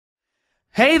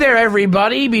Hey there,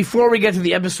 everybody. Before we get to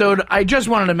the episode, I just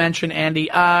wanted to mention, Andy,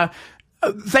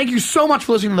 thank you so much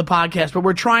for listening to the podcast, but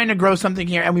we're trying to grow something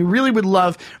here, and we really would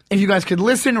love if you guys could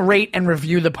listen, rate, and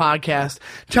review the podcast.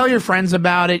 Tell your friends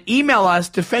about it. Email us,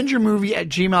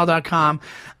 defendyourmovie@gmail.com.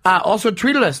 Also,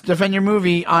 tweet at us, Defend Your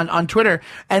Movie, on Twitter,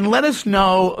 and let us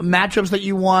know matchups that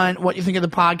you want, what you think of the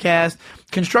podcast.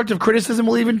 Constructive criticism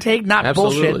we'll even take, not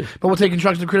Absolutely. bullshit, but we'll take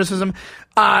constructive criticism.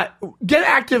 Get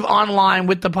active online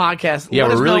with the podcast. Yeah,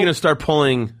 Let us we're really know- going to start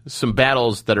pulling some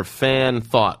battles that are fan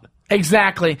thought.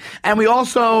 Exactly. And we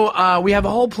also, we have a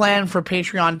whole plan for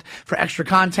Patreon for extra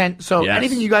content. So Yes.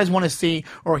 anything you guys want to see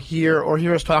or hear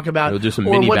us talk about, We'll do some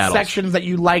or mini what battles. sections that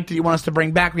you liked that you want us to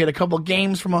bring back. We had a couple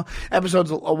games from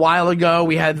episodes a while ago.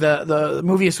 We had the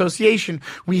movie association.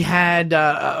 We had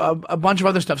a bunch of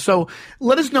other stuff. So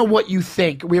let us know what you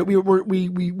think. We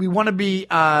want to be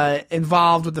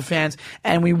involved with the fans,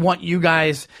 and we want you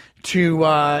guys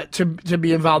to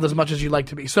be involved as much as you'd like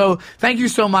to be. So thank you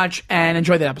so much, and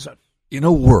enjoy the episode. In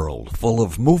a world full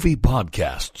of movie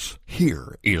podcasts,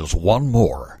 here is one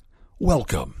more.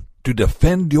 Welcome to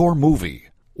Defend Your Movie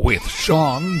with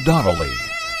Sean Donnelly.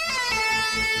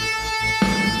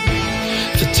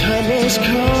 The time has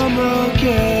come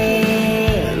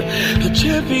again. The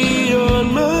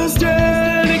champion must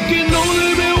stand. It can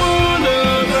only be one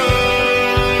of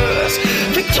us.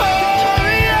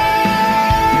 Victoria!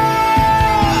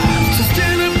 So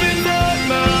stand up and fight,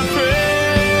 my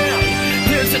friend.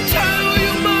 There's a title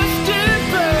you must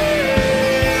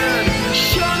defend.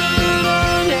 Shut it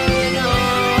on and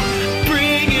on.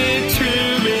 Bring it to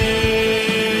me.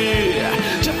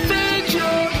 Defend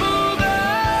your movie.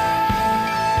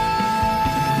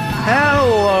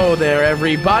 Hello there,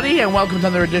 everybody, and welcome to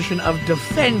another edition of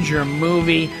Defend Your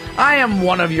Movie. I am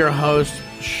one of your hosts,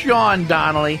 Sean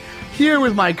Donnelly, here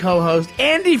with my co-host,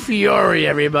 Andy Fiore,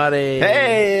 everybody.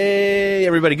 Hey,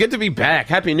 everybody. Good to be back.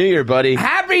 Happy New Year, buddy.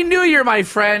 Happy New Year, my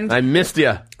friend. I missed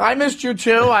you. I missed you,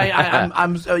 too.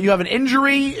 I'm you have an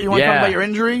injury? You want to talk Yeah. about your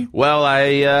injury? Well,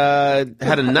 I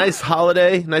had a nice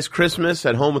holiday, nice Christmas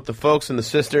at home with the folks and the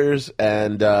sisters,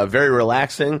 and very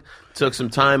relaxing. Took some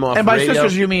time off And by radio.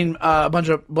 sisters, you mean a bunch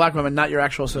of black women, not your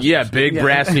actual sisters. Yeah, big,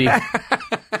 brassy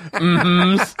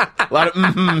mm-hms. A lot of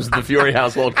mm-hms in the Fury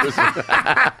household Christmas.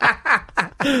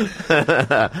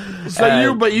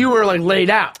 But you were like laid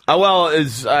out. Well,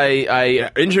 I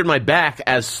injured my back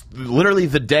as literally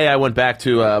the day I went back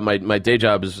to my day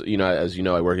job is, as you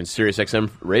know, I work in Sirius XM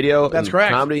radio. That's and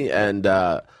correct. Comedy, and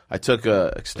I took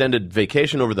a extended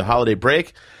vacation over the holiday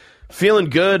break. Feeling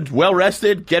good, well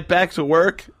rested, get back to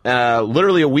work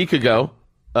literally a week ago,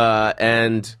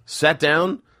 and sat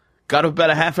down, got up about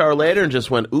a half hour later and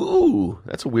just went, ooh,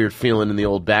 that's a weird feeling in the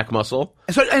old back muscle.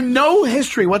 So, and no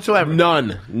history whatsoever.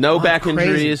 None. No back crazy.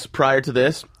 injuries prior to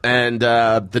this, and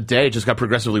the day just got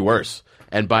progressively worse.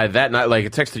 And by that night, like I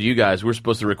texted you guys, we were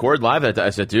supposed to record live that day.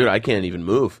 I said, dude, I can't even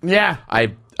move. Yeah.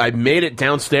 I made it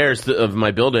downstairs of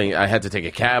my building. I had to take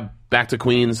a cab back to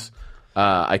Queens.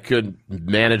 I could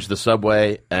manage the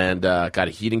subway and got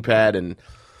a heating pad and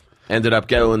ended up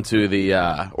going to the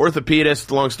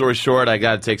orthopedist. Long story short, I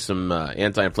got to take some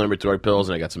anti-inflammatory pills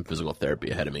and I got some physical therapy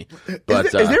ahead of me. But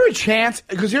is there a chance?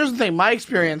 Because here's the thing, my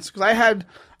experience, because I had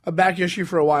a back issue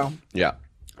for a while. yeah.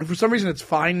 And for some reason, it's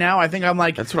fine now. I think I'm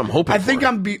like. That's what I'm hoping I think for.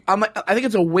 I think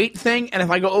it's a weight thing, and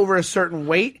if I go over a certain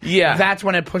weight, Yeah. that's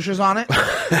when it pushes on it.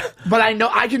 But I know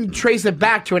I can trace it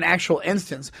back to an actual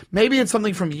instance. Maybe it's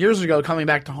something from years ago coming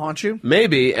back to haunt you.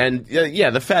 Maybe, and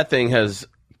yeah, the fat thing has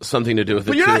something to do with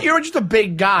But it you're too. not. You're just a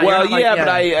big guy. Well, You're not like- but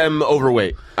I am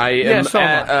overweight. I am so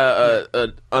am at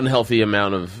an unhealthy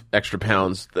amount of extra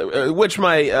pounds, which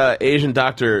my Asian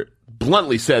doctor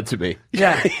bluntly said to me.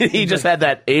 Yeah. He just had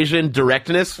that Asian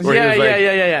directness. Where Yeah, he was like,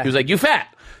 yeah. He was like, "You fat."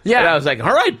 Yeah. And I was like,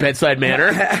 "All right, bedside manner."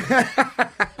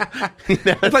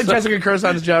 It's like Jessica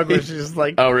Curson's joke, where she's just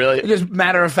like, Oh, really? Just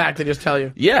matter of fact, they just tell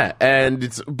you. Yeah,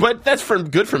 but that's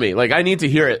good for me. Like I need to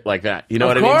hear it like that. You know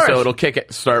Of what I mean? course. So it'll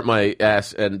start my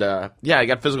ass. And yeah, I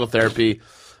got physical therapy,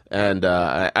 and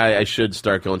I should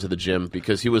start going to the gym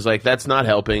because he was like, "That's not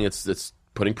helping. It's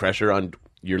putting pressure on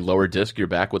your lower disc, your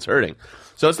back. What's hurting?"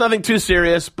 So it's nothing too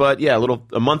serious, but yeah,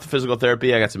 a month of physical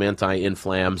therapy. I got some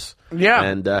anti-inflams. Yeah.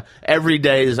 And every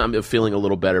day I'm feeling a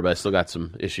little better, but I still got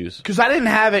some issues. Because I didn't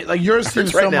have it. Like yours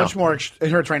seems right so now. much more. It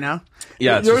hurts right now.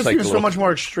 Yeah, it's yours just like seems a so little- much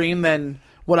more extreme than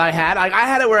what I had. Like I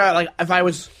had it where if I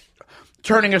was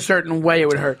turning a certain way, it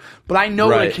would hurt. But I know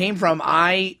where Right. it came from.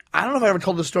 I don't know if I ever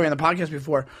told this story on the podcast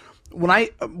before. One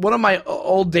of my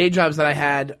old day jobs that I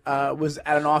had was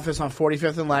at an office on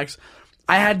 45th and Lex.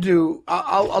 I had to.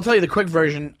 I'll tell you the quick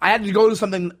version. I had to go to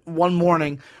something one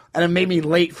morning and it made me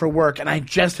late for work, and I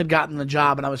just had gotten the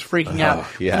job, and I was freaking out,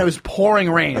 yeah. and it was pouring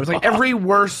rain. It was like every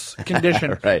worse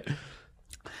condition. Right.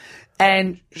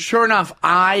 And sure enough,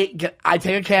 I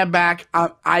take a cab back.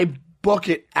 I book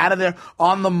it out of there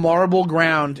on the marble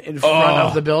ground in front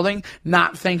of the building,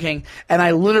 not thinking, and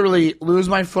I literally lose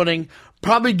my footing.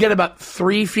 Probably get about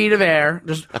 3 feet of air,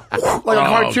 just like a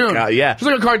cartoon. God, yeah. Just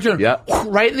like a cartoon. Yep.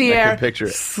 Right in the I air. can picture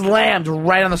it. Slammed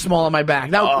right on the small of my back.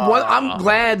 Now, I'm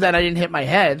glad that I didn't hit my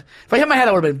head. If I hit my head,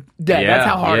 I would have been dead. Yeah. That's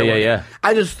how hard it was. Yeah.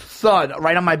 I just thud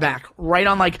right on my back. Right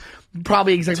on, like,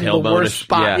 probably exactly the worst Tailbone-ish,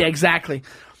 spot. yeah. Yeah, exactly.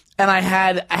 And I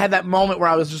had that moment where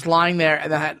I was just lying there,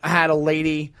 and I had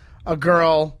a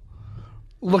girl,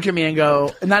 look at me and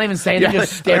go, and not even say anything,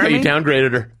 just stare at me. You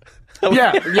downgraded her.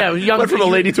 Yeah, young. Went from a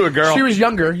lady to a girl. She was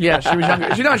younger. Yeah, she was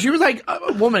younger. She was like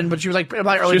a woman, but she was like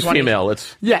probably early 20s. She was female.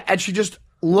 Yeah, and she just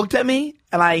looked at me,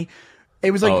 and it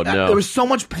was like, there was so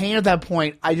much pain at that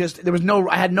point. I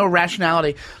had no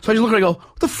rationality. So I just looked at her and go,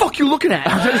 what the fuck you looking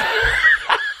at?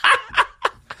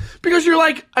 Because you're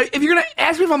like, if you're going to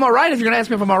ask me if I'm all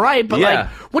right, but like,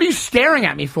 what are you staring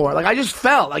at me for? Like, I just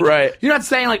fell. Like, right. You're not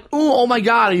saying like, oh my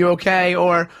God, are you okay?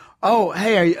 Or, oh,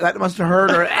 hey, that must have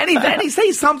hurt, or anything.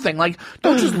 Say something. Like,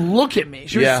 don't just look at me.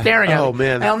 She was staring at me. Oh,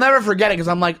 man. And I'll never forget it because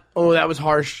I'm like, oh, that was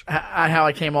harsh how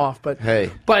I came off. But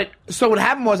so what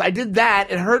happened was I did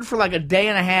that. It hurt for like a day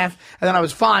and a half, and then I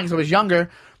was fine because I was younger.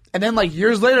 And then like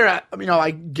years later,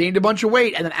 I gained a bunch of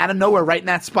weight, and then out of nowhere, right in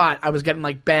that spot, I was getting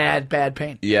like bad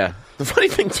pain. Yeah. The funny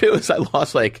thing too is I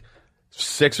lost like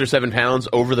 6 or 7 pounds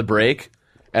over the break.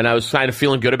 And I was kind of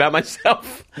feeling good about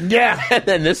myself. Yeah. And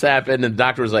then this happened, and the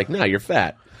doctor was like, no, you're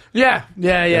fat. Yeah. And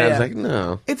I was like,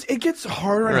 no. It gets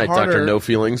harder and All right, harder. Dr. No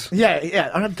Feelings. Yeah.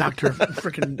 I'm not Dr.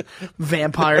 freaking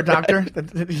vampire doctor.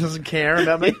 He doesn't care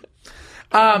about me.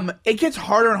 It gets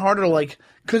harder and harder to like,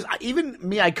 because even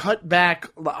me, I cut back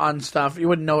on stuff. You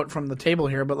wouldn't know it from the table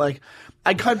here, but like,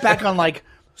 I cut back on like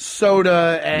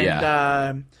soda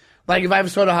and like if I have a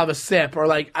soda, I'll have a sip, or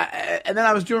like, and then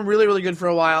I was doing really, really good for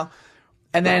a while.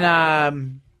 And then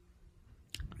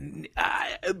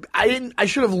I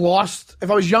should have lost. If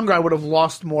I was younger, I would have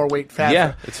lost more weight faster.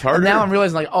 Yeah, it's harder. And now I'm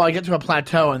realizing like, I get to a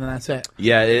plateau and then that's it.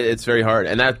 Yeah, it's very hard,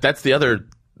 and that's the other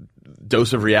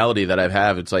dose of reality that I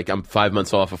have. It's like I'm 5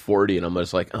 months off of 40, and I'm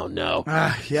just like, oh no,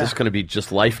 is this going to be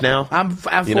just life now? I'm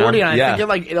at 40, and I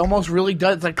think it almost really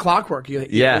does. It's like clockwork. You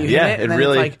hit it, and then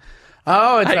really. It's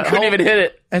like, I couldn't even hit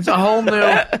it. It's a whole new.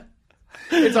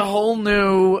 It's a whole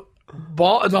new.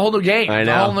 Ball. It's a whole new game. I know. It's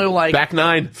a whole new like back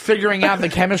nine, figuring out the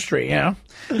chemistry. Yeah,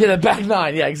 the back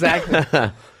nine. Yeah, exactly.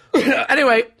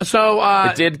 Anyway, so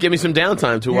it did give me some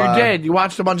downtime to. You did. You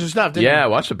watched a bunch of stuff, didn't you? Yeah, I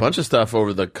watched a bunch of stuff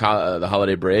over the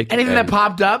holiday break. Anything that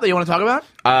popped up that you want to talk about?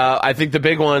 I think the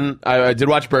big one. I did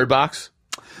watch Bird Box.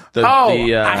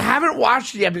 I haven't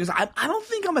watched it yet because I don't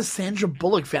think I'm a Sandra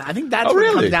Bullock fan. I think that's what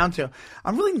it comes down to.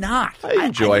 I'm really not. I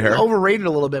enjoy her. Overrated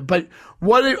a little bit, but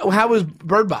how was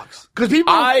Bird Box? Because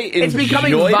it's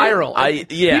becoming viral.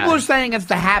 People are saying it's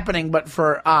The Happening, but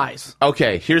for eyes.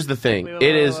 Okay, here's the thing. Wait.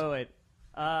 Is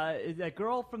that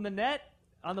girl from the net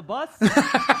on the bus? You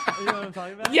know what I'm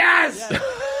talking about? Yes!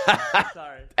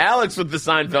 Sorry. Alex with the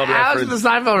Seinfeld reference. Alex with the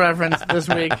Seinfeld reference this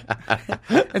week.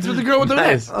 It's with the girl with the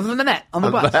net on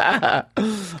the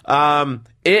bus.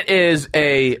 It is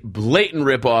a blatant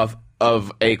ripoff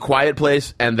of A Quiet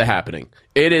Place and The Happening.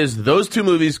 It is those two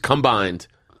movies combined,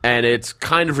 and it's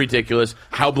kind of ridiculous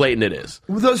how blatant it is.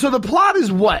 So the plot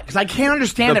is what? Because I can't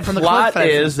understand it from the plot. The plot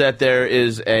is that there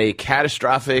is a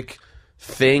catastrophic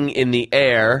thing in the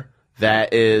air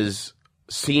that is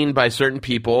seen by certain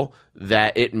people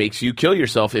that it makes you kill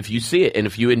yourself if you see it and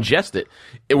if you ingest it,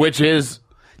 which is...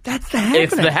 That's The Happening.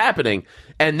 It's The Happening.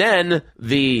 And then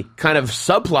the kind of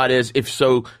subplot is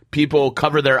people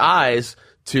cover their eyes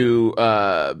to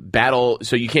battle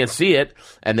so you can't see it,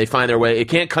 and they find their way. It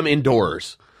can't come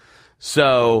indoors.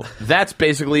 So that's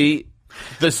basically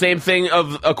the same thing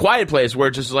of A Quiet Place, where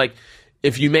it's just like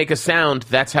if you make a sound,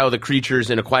 that's how the creatures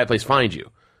in A Quiet Place find you.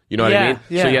 You know what I mean?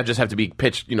 Yeah. So you just have to be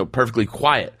pitched, perfectly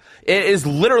quiet. It is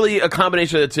literally a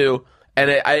combination of the two,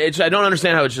 and I don't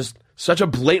understand how it's just such a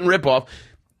blatant ripoff.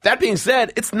 That being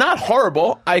said, it's not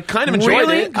horrible. I kind of enjoyed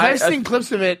it. I've seen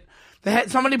clips of it.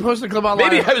 Somebody posted a clip online.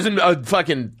 Maybe I was in a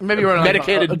fucking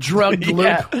medicated a drugged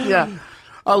loop. Yeah.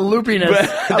 A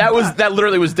loopiness. That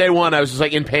literally was day one. I was just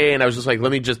like in pain. I was just like,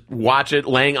 let me just watch it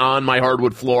laying on my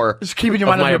hardwood floor. Just keeping your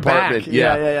mind on your apartment. back.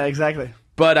 Yeah, exactly.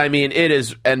 But I mean, it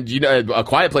is, and A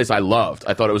Quiet Place I loved.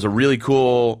 I thought it was a really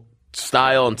cool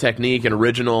style and technique and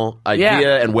original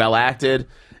idea and well acted.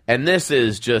 And this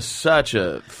is just such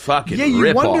a fucking Yeah, you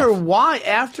rip-off. wonder why,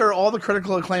 after all the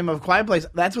critical acclaim of Quiet Place,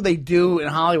 that's what they do in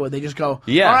Hollywood. They just go,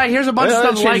 Yeah. all right, here's a bunch Well,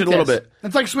 of stuff change like it a little this. bit.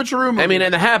 It's like switcheroo movies. I mean,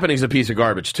 and The Happening's a piece of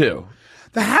garbage, too.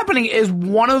 The Happening is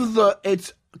one of the,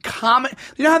 it's comic,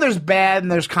 you know how there's bad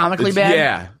and there's comically bad?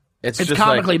 Yeah. It's just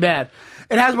comically like, bad.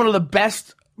 It has one of the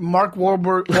best Mark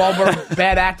Wahlberg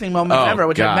bad acting moments Oh, ever,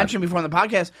 which God. I mentioned before in the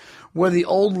podcast, where the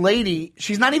old lady,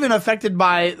 she's not even affected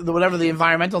by whatever the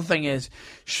environmental thing is.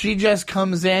 She just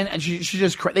comes in and she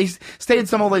just, they stayed at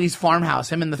some old lady's farmhouse,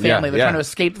 him and the family. They're trying to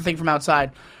escape the thing from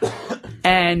outside.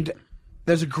 And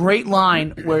there's a great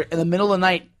line where in the middle of the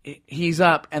night, he's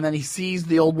up and then he sees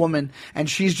the old woman and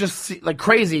she's just like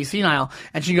crazy, senile.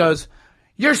 And she goes,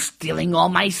 "You're stealing all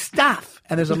my stuff."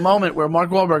 And there's a moment where Mark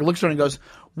Wahlberg looks at her and goes,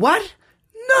 "What?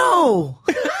 No."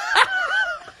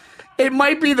 It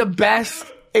might be the best.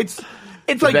 It's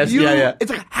like best, you. yeah. It's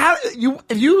like how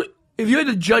if you had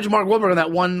to judge Mark Wahlberg on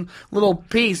that one little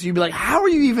piece, you'd be like, how are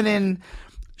you even in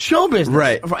show business?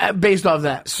 Right. Based off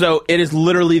that. So it is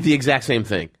literally the exact same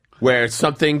thing, where it's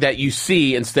something that you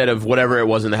see instead of whatever it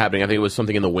was in The Happening. I think it was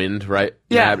something in the wind, right?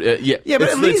 Yeah. Yeah, Yeah, but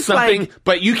it's, at least, it's something, like-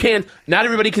 but you can't, not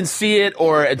everybody can see it,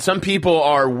 and some people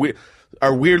are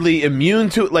weirdly immune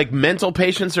to it, like mental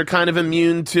patients are kind of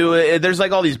immune to it. There's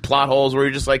like all these plot holes where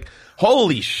you're just like,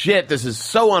 holy shit, this is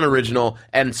so unoriginal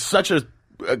and such a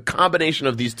combination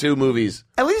of these two movies.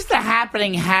 At least The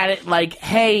Happening had it like,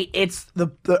 hey, it's the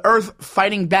Earth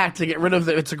fighting back to get rid of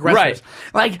its aggressors. Right.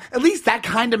 Like, at least that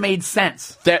kind of made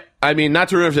sense. Not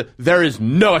to remember, there is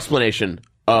no explanation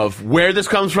of where this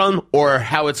comes from or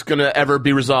how it's going to ever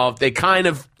be resolved. They kind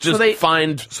of just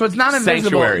find So it's not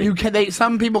invisible. sanctuary.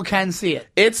 Some people can see it.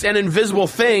 It's an invisible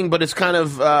thing, but it's kind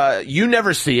of you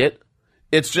never see it.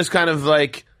 It's just kind of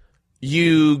like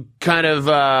you kind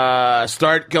of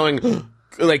start going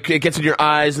like it gets in your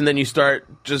eyes, and then you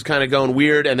start just kind of going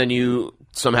weird, and then you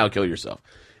somehow kill yourself.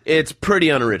 It's pretty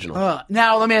unoriginal.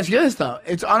 Now, let me ask you this though: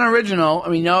 it's unoriginal. I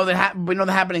mean, we know The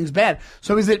Happening's bad.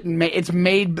 So is it? It's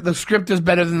made. The script is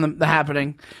better than the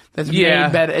Happening. That's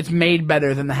made better. It's made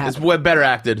better than the Happening. It's way better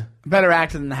acted. Better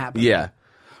acted than the Happening. Yeah.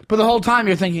 But the whole time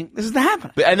you're thinking, this is the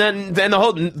Happening. And then the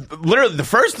whole, literally the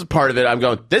first part of it, I'm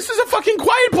going, this is a fucking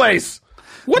Quiet Place.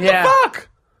 What the fuck?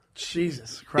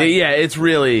 Jesus Christ. Yeah, it's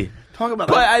really. Talk about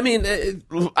But that. I mean,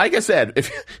 like I said,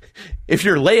 if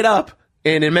you're laid up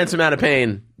in an immense amount of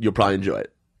pain, you'll probably enjoy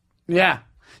it. Yeah.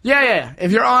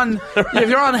 If you're on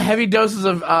heavy doses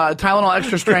of Tylenol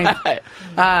extra strength,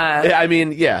 I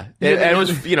mean, yeah. It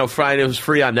was, fine. It was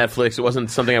free on Netflix. It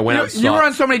wasn't something I went out and saw. you were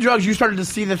on so many drugs, you started to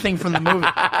see the thing from the movie.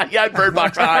 Yeah, I had Bird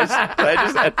Box eyes. I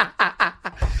just had,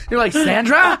 You're like,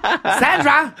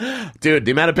 Sandra? dude,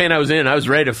 the amount of pain I was in, I was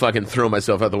ready to fucking throw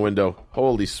myself out the window.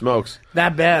 Holy smokes.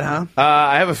 That bad, huh?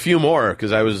 I have a few more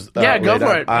because I was. Yeah, go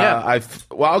for it. Yeah.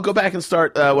 I'll go back and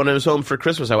start when I was home for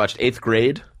Christmas. I watched 8th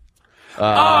Grade.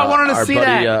 I wanted to see our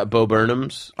buddy, that. Bo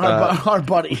Burnham's. Our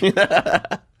buddy.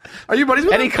 Are you buddies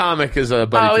with Any him? comic is a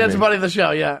buddy. Oh, to that's me. a buddy of the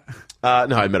show, yeah.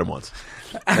 No, I met him once.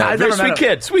 I've Very never met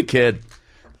him. sweet kid.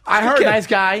 I heard kid. nice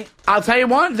guy. I'll tell you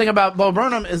one thing about Bo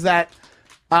Burnham is that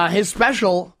his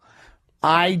special,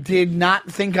 I did not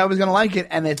think I was going to like it,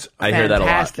 and it's I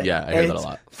fantastic. hear that a lot. Yeah, I hear that a It's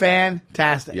lot.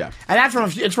 Fantastic. Yeah. And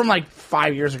it's from like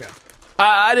 5 years ago.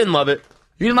 I didn't love it.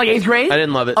 You didn't like 8th Grade? I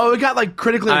didn't love it. Oh, it got like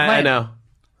critically acclaimed. I know.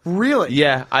 Really?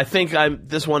 Yeah, I think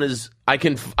this one is. I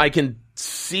can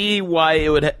see why it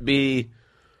would be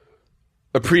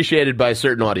appreciated by a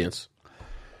certain audience.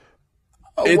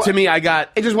 To me, I got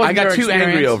It just wasn't I got your too angry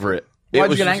experience? over it.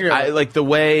 Why'd you get angry over it? Like the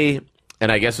way,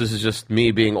 and I guess this is just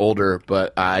me being older,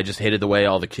 but I just hated the way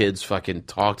all the kids fucking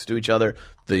talked to each other.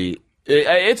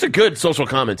 It's a good social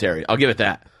commentary. I'll give it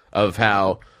that, of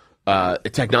how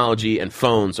technology and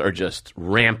phones are just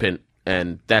rampant,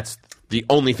 and that's the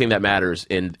only thing that matters.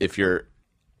 And if you're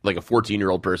like a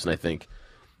 14-year-old person, I think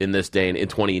in this day, in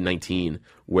 2019,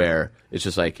 where it's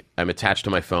just like I'm attached to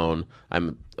my phone,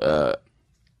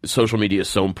 social media is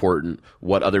so important.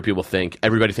 What other people think.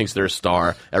 Everybody thinks they're a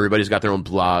star. Everybody's got their own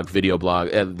blog, video blog,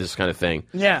 this kind of thing.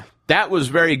 Yeah. That was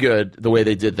very good, the way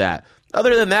they did that.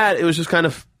 Other than that, it was just kind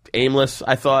of aimless,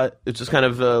 I thought. It's just kind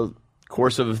of the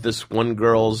course of this one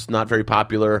girl's not very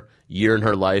popular year in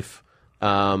her life.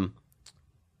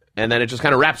 And then it just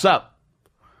kind of wraps up.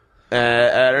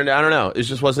 I don't know. It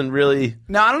just wasn't really...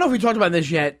 Now, I don't know if we talked about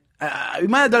this yet. We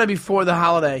might have done it before the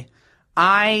holiday.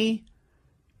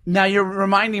 Now, you're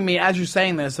reminding me, as you're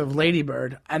saying this, of Lady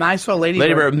Bird. And I saw Lady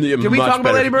Bird. Did we talk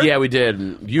about Lady Bird? Yeah, we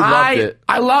did. You loved it.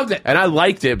 I loved it. And I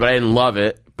liked it, but I didn't love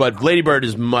it. But Lady Bird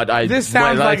is much... This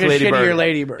sounds like a shittier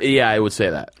Lady Bird. Yeah, I would say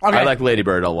that. Okay. I like Lady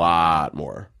Bird a lot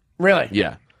more. Really?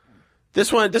 Yeah.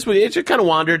 This one, it just kind of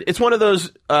wandered. It's one of those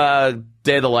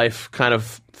day of the life kind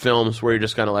of films where you're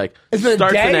just kind of like, Is it a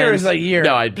starts and day or ends. is it a year?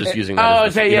 No, I'm just using that. Oh,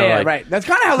 as the, okay, you know, yeah, like, right. That's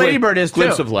kind of how Lady Bird is too.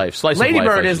 Glimpse of life, slice Lady of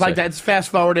life. Bird I is should like say. that. It's fast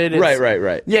forwarded. It's,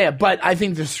 Right. Yeah, but I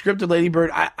think the script of Lady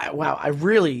Bird. Wow, I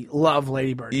really love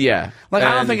Lady Bird. Yeah, like I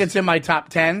don't and- think it's in my top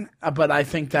 10, but I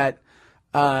think that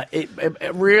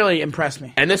it really impressed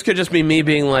me. And this could just be me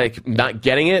being like not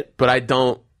getting it, but I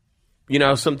don't. You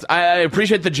know, I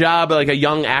appreciate the job like a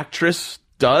young actress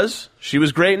does. She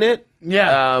was great in it.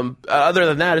 Yeah. Other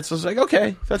than that, it's just like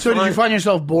okay, that's So fine. did you find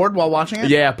yourself bored while watching it?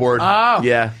 Yeah, bored. Oh,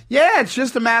 Yeah. yeah. It's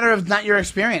just a matter of not your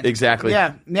experience. Exactly.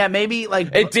 Yeah, maybe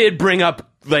like It did bring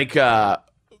up like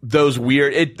those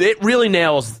weird. It really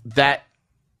nails that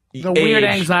the weird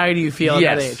age. anxiety you feel at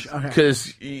that Yes, age. Okay.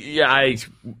 because I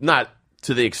not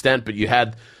to the extent, but you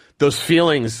had those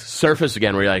feelings surface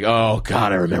again, where you're like, oh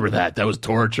god, I remember that. That was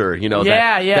torture. You know,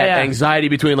 that anxiety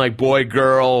between like boy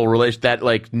girl relation, that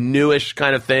like newish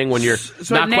kind of thing when you're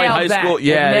So not it quite nailed high that. school. It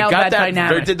Yeah, nailed got that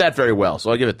dynamic. It did that very well. So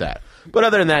I'll give it that. But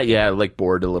other than that, yeah, like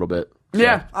bored a little bit. So.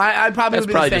 Yeah, I probably That's would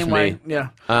be the probably same just way. me.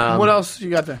 Yeah. What else you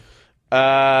got there?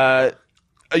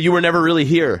 You Were Never Really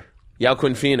Here.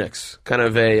 Joaquin Phoenix, kind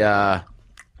of a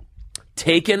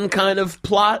Taken kind of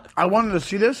plot. I wanted to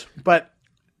see this, but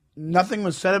nothing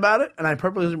was said about it, and I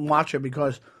purposely didn't watch it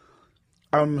because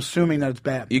I'm assuming that it's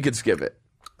bad. You could skip it.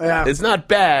 Yeah. It's not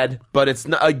bad, but it's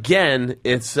not. Again,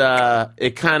 it's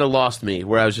it kind of lost me.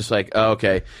 Where I was just like, oh,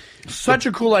 okay, Such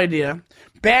a cool idea.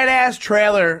 Badass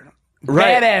trailer.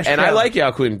 right. Badass And trailer. I like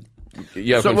Joaquin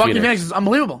So Joaquin Phoenix is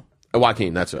unbelievable.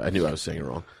 Joaquin, that's what I knew I was saying it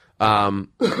wrong.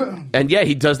 And yeah,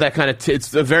 he does that kind of.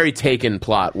 It's a very Taken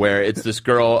plot where it's this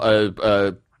girl,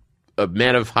 a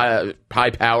man of high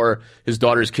power. His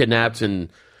daughter's kidnapped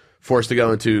and forced to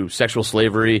go into sexual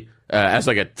slavery as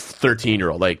like a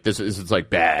 13-year-old. Like this is like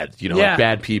bad, you know, Yeah. like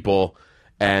bad people.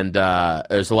 And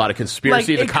there's a lot of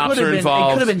conspiracy. The it cops could have are been-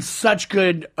 involved. It could have been such a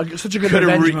good Coulda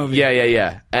revenge movie.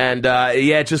 Yeah. And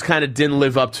it just kind of didn't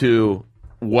live up to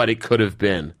what it could have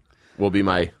been. Will be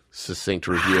my succinct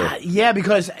review. Yeah,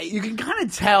 because you can kind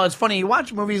of tell. It's funny. You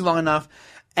watch movies long enough,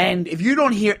 and if you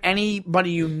don't hear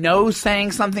anybody you know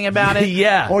saying something about it,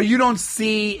 Yeah. or you don't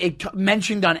see it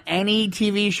mentioned on any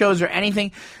TV shows or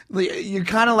anything, you're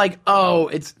kind of like, oh,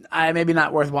 it's maybe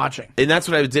not worth watching. And that's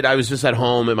what I did. I was just at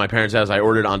home at my parents' house. I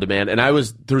ordered on demand, and there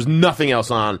was nothing else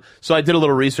on. So I did a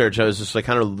little research. I was just like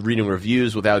kind of reading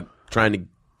reviews without trying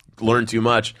to learn too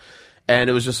much. And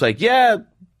it was just like, yeah,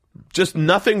 just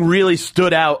nothing really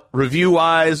stood out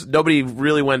review-wise. Nobody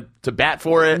really went to bat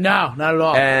for it. No, not at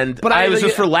all. And but I was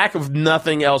just for lack of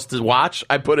nothing else to watch,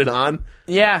 I put it on.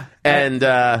 yeah, And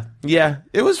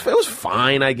it was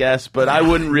fine, I guess. But I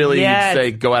wouldn't really Yeah.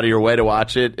 say go out of your way to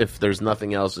watch it if there's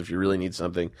nothing else. If you really need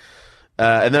something,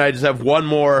 and then I just have one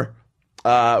more,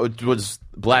 which was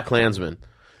BlacKkKlansman,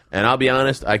 and I'll be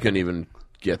honest, I couldn't even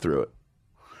get through it.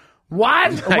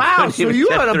 what? I Wow, couldn't so even you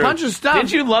get had a through bunch it. of stuff.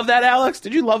 Did you love that, Alex?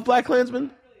 Did you love BlacKkKlansman?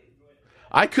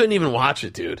 I couldn't even watch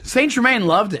it, dude. Saint Germain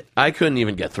loved it. I couldn't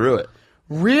even get through it.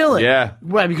 Really? Yeah.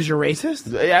 Why? Because you're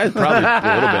racist? Yeah, it probably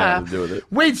a little bit had to do with it.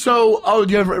 Wait. So,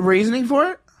 do you have a reasoning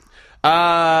for it?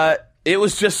 It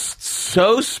was just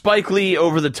so Spike Lee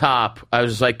over the top. I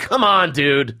was just like, come on,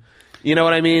 dude. You know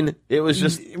what I mean? It was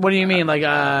just, What do you mean? Like,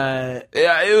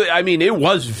 it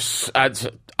was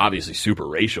obviously super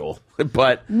racial,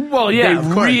 but Well, yeah, of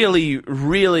they course.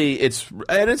 really, it's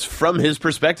from his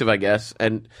perspective, I guess.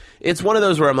 And it's one of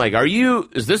those where I'm like, are you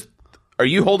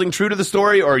holding true to the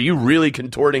story, or are you really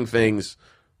contorting things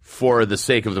for the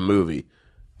sake of the movie?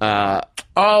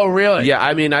 oh, really? Yeah,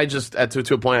 I mean, I just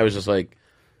to a point, I was just like,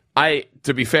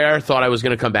 to be fair, thought I was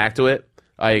going to come back to it.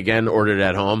 I again ordered it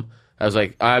at home. I was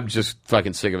like, I'm just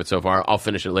fucking sick of it so far. I'll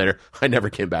finish it later. I never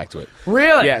came back to it.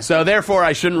 Really? Yeah. So therefore,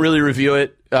 I shouldn't really review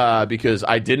it because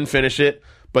I didn't finish it.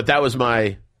 But that was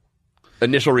my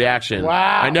initial reaction.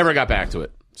 Wow. I never got back to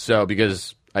it. So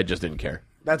because I just didn't care.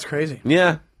 That's crazy.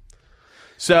 Yeah.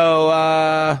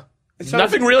 So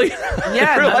nothing really.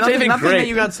 Yeah, really nothing anything that great.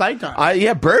 you got psyched on.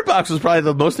 Yeah, Bird Box was probably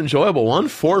the most enjoyable one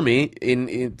for me.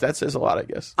 That says a lot, I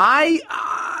guess.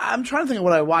 I'm trying to think of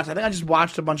what I watched. I think I just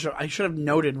watched a bunch of. I should have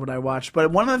noted what I watched.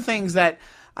 But one of the things that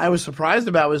I was surprised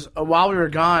about was while we were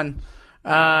gone,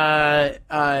 the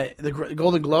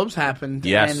Golden Globes happened.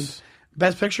 Yes. And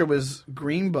Best Picture was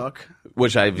Green Book.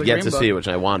 Which I've The yet Green to Book, see, which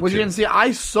I want which to. you didn't see.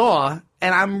 I saw,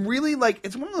 and I'm really like,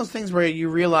 it's one of those things where you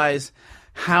realize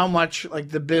how much like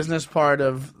the business part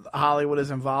of Hollywood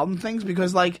is involved in things,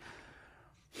 because like,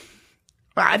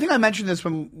 I think I mentioned this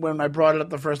when I brought it up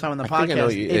the first time on the I think I know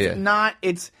podcast. you- It's yeah. not.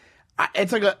 It's.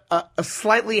 it's like a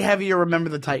slightly heavier Remember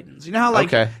the Titans. You know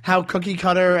how how cookie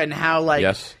cutter and how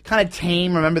kind of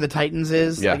tame Remember the Titans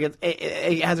is. Yeah. Like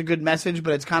it has a good message,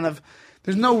 but it's kind of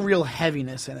there's no real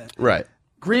heaviness in it. Right.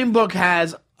 Green Book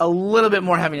has a little bit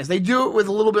more heaviness. They do it with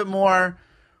a little bit more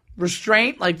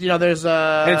restraint. Like there's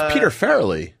and it's Peter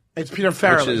Farrelly. It's Peter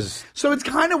Farrelly. So it's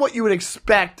kind of what you would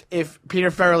expect if Peter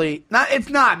Farrelly. It's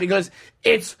not because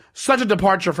it's such a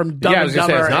departure from Dumb I was and gonna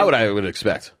say Dumber. it's not what I would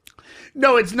expect.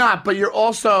 No, it's not. But you're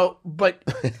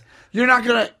not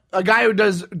gonna. A guy who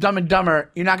does Dumb and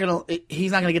Dumber, he's not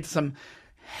gonna get to some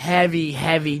heavy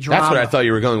drama. That's what I thought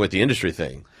you were going with the industry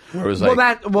thing. Where it was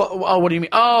what do you mean?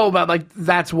 Oh, about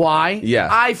that's why. Yeah,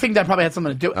 I think that probably had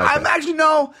something to do. Okay. I'm actually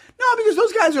no, because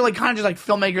those guys are kind of just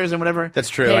filmmakers and whatever. That's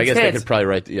true. I guess they could probably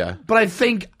write. Yeah, but I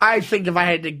think if I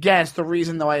had to guess, the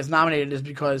reason why it's nominated is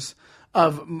because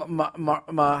of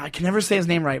I can never say his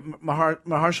name right.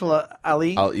 Mahershala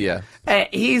Ali. Oh yeah,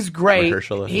 he's great.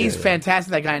 He's yeah.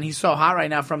 fantastic. That guy, and he's so hot right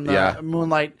now from the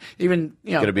Moonlight. Even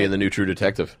going to be in the new True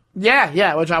Detective.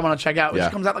 Yeah, which I want to check out. Which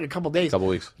comes out in a couple days, couple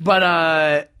weeks. But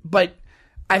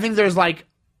I think there's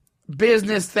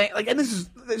business thing. And this is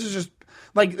just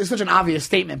it's such an obvious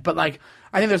statement, but I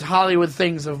think there's Hollywood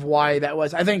things of why that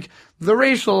was. I think the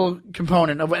racial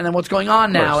component of and then what's going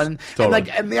on now, and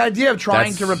the idea of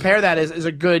trying to repair that is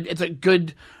a good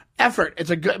effort.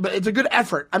 It's a good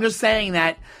effort. I'm just saying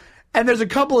that. And there's a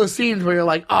couple of scenes where you're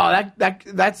like, oh,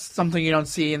 that's something you don't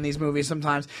see in these movies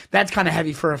sometimes. That's kind of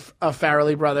heavy for a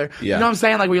Farrelly brother. Yeah. You know what I'm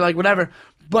saying? Whatever.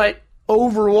 But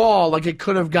overall, it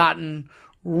could have gotten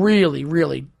really,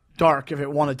 really dark if it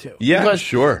wanted to. Yeah, because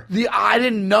sure. I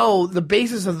didn't know the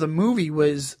basis of the movie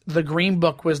was the Green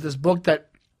Book was this book that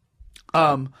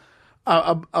a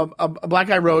black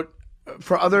guy wrote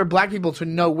for other black people to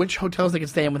know which hotels they could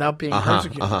stay in without being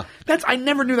persecuted. I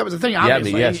never knew that was a thing.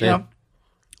 Obviously, yeah.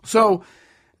 So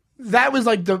that was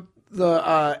and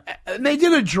they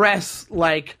did address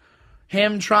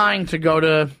him trying to go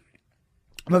to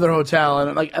another hotel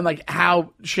and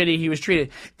how shitty he was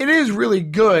treated. It is really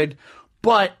good,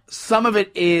 but some of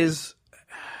it is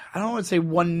I don't want to say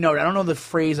one note. I don't know the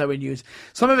phrase I would use.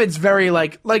 Some of it's very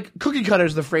cookie cutter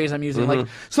is the phrase I'm using. Mm-hmm.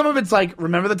 Some of it's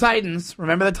remember the Titans,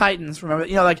 remember the Titans, remember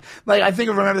I think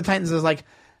of Remember the Titans as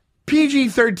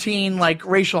PG-13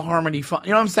 racial harmony fun. You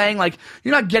know what I'm saying?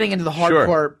 You're not getting into the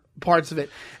hardcore parts of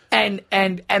it. And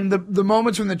the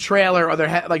moments from the trailer are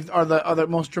the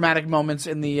most dramatic moments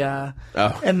in the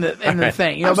the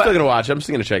thing. I'm still gonna watch it. I'm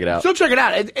still gonna check it out. Still check it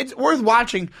out. It's worth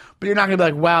watching, but you're not gonna be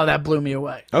like, wow, that blew me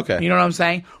away. Okay, you know what I'm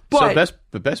saying? But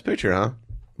so best picture, huh?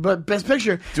 But best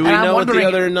picture. Do we know what the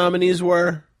other nominees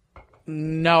were?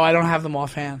 No, I don't have them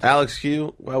offhand. Alex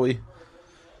Q.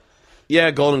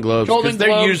 Yeah, Golden Globes. Because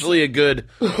they're usually a good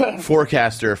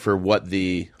forecaster for what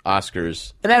the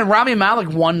Oscars. And then Rami Malek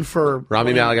won for...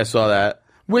 Rami Malek, I saw that.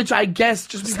 Which I guess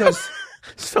just because...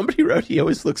 Somebody wrote he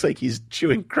always looks like he's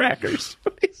chewing crackers.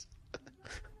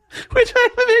 Which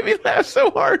made me laugh so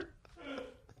hard.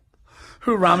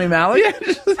 Who, Rami Malek? Yeah,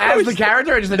 as the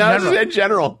character or just in general? Just in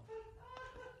general.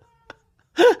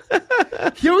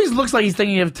 He always looks like he's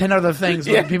thinking of 10 other things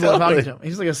when people are talking to him.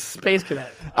 He's like a space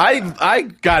cadet. I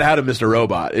got out of Mr.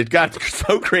 Robot. It got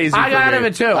so crazy. I got out of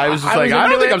it too. I was just I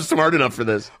don't think I'm smart enough for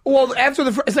this. Well, after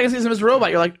the second season of Mr. Robot,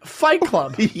 you're like, Fight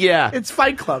Club. Yeah. It's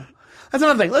Fight Club. That's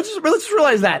another thing. Let's just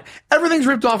realize that. Everything's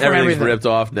ripped off from everything. Everything's ripped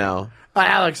off now.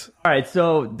 Alex. All right,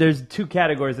 so there's two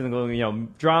categories in the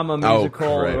drama, musical,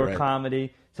 or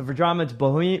comedy. So for drama, it's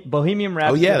Bohemian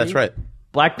Rhapsody. Oh, yeah, that's right.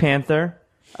 Black Panther,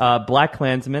 Black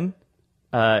Klansman,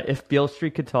 If Beale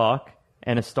Street Could Talk,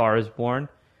 and A Star Is Born.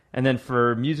 And then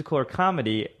for musical or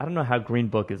comedy, I don't know how Green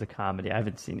Book is a comedy. I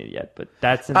haven't seen it yet, but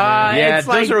that's in there. Yeah,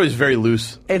 those are always very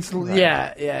loose. It's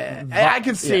yeah. I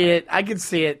could see it. I could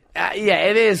see it. Yeah,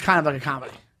 it is kind of like a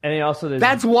comedy. And then also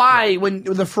that's why when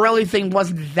the Farrelly thing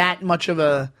wasn't that much of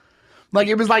a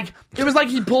it was like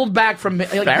he pulled back from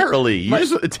Farrelly. You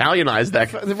just Italianized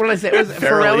that. What did I say? Was it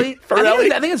Farrelly?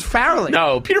 I think it's Farrelly.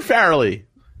 No, Peter Farrelly.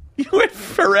 You went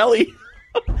Farrelly.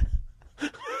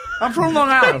 I'm from Long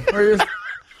Island.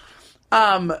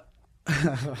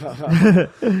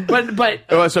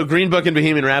 But so Green Book and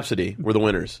Bohemian Rhapsody were the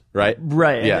winners, right?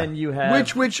 Right. Yeah. And then you have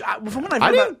which from what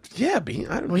I heard,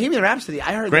 Bohemian Rhapsody.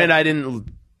 I heard. Granted, I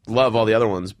didn't love all the other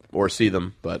ones or see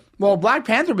them, but Black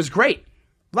Panther was great.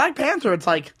 Black Panther, it's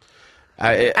like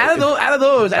out of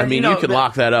those. I mean, you could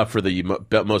lock that up for the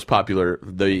most popular,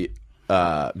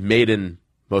 maiden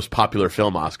most popular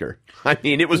film Oscar. I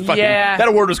mean, it was fucking that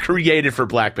award was created for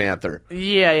Black Panther.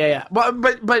 Yeah.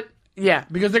 But yeah,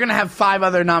 because they're gonna have 5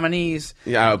 other nominees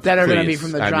that are gonna be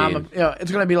from the drama.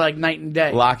 It's gonna be like night and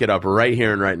day. Lock it up right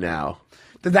here and right now.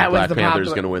 that was Black the Panther is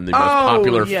popular- going to win the most Oh,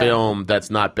 popular yeah. film that's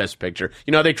not Best Picture.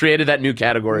 You know, they created that new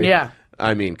category. Yeah.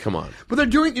 I mean, come on. But they're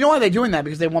doing. You know why they're doing that?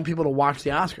 Because they want people to watch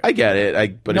the Oscars. I get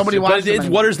it. But Nobody it's, watches them it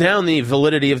anymore. waters down the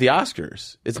validity of the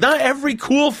Oscars. It's not every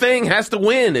cool thing has to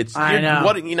win. I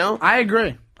know. You know? I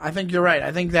agree. I think you're right.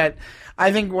 I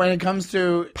think when it comes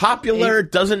to Popular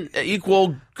doesn't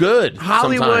equal good.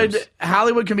 Hollywood, sometimes.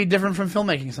 Hollywood can be different from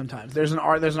filmmaking sometimes. There's an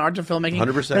art to filmmaking.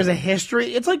 100%. There's a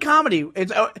history. It's like comedy.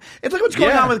 It's like what's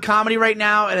going on with comedy right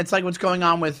now, and it's like what's going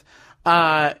on with,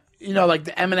 like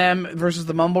the Eminem versus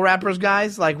the mumble rappers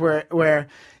guys, like where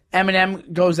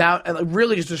Eminem goes out and like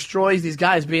really just destroys these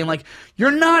guys, being like, you're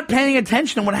not paying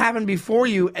attention to what happened before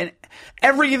you, and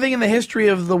everything in the history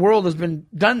of the world has been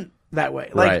done that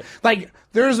way. Like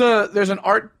there's an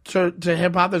art to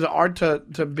hip hop. There's an art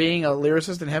to being a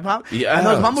lyricist in hip hop. Yes. And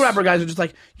those mumble rapper guys are just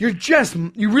like, you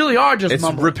really are just It's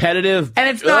mumbling. repetitive. And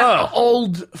it's not an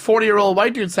old 40-year-old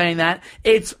white dude saying that.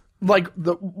 It's like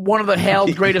one of the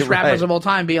hailed greatest Right. rappers of all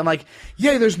time being like,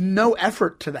 yeah, there's no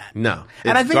effort to that. No.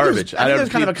 And I it's think garbage. there's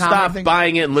kind of a comedy Stop thing.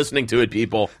 buying it and listening to it,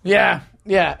 people.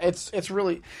 Yeah, it's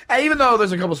really, and even though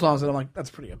there's a couple songs that I'm like,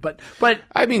 that's pretty good, but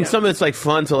I mean, some of it's like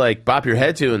fun to like bop your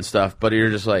head to and stuff, but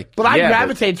you're just like. But I yeah,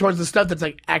 gravitate towards the stuff that's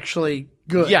like actually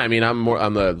good. Yeah, I mean, I'm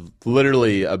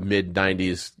literally a mid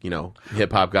 '90s,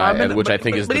 hip hop guy, which I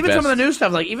think is but the even best. some of the new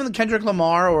stuff, like even the Kendrick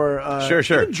Lamar or Sure.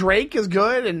 even Drake is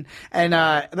good, and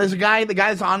there's the guy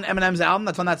that's on Eminem's album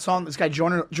that's on that song. This guy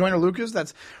Joyner Lucas,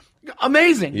 that's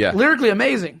amazing, lyrically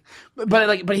amazing.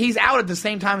 But he's out at the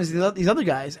same time as these other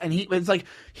guys, and it's like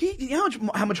you know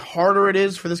how much harder it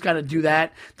is for this guy to do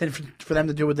that than for them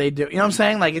to do what they do. You know what I'm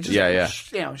saying? Like it's just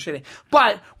shitty.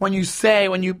 But when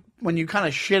you kind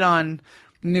of shit on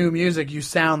new music, you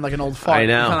sound like an old fart. I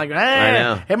know. You're kinda like, hey, I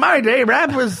know. in my day,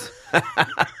 rap was.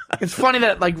 It's funny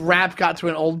that like rap got to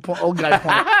an old guy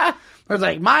point. It was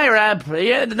like my rap,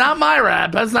 not my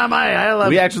rap. That's not my. I love.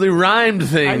 We actually rhymed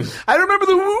things, I remember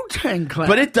the Wu-Tang Clan.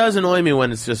 but it does annoy me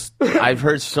when it's just. I've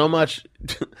heard so much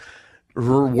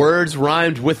words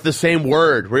rhymed with the same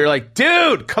word, where you're like,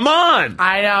 dude, come on.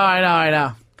 I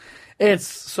know. It's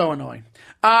so annoying.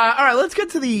 All right, let's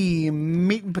get to the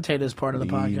meat and potatoes part of the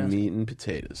podcast. Meat and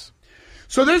potatoes.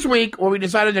 So this week, what we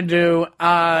decided to do,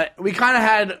 we kind of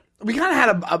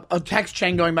had a text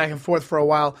chain going back and forth for a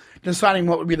while, deciding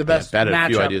what would be the best Batted a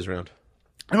few matchup. ideas around.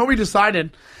 And what we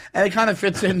decided, and it kind of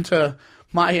fits into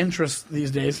my interests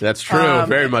these days. That's true,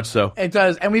 very much so. It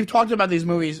does. And we've talked about these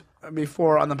movies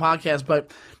before on the podcast,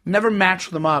 but never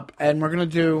matched them up. And we're going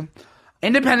to do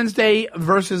Independence Day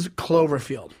versus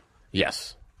Cloverfield.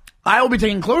 Yes. I will be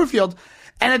taking Cloverfield.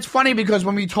 And it's funny because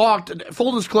when we talked,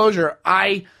 full disclosure,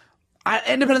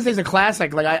 Independence Day is a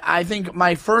classic. Like I think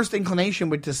my first inclination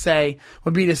would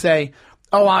be to say,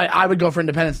 oh, I would go for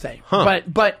Independence Day. Huh.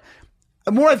 But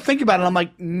the more I think about it, I'm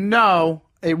like, no,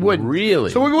 it wouldn't. Really?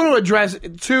 So we want to address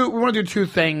we want to do two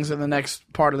things in the next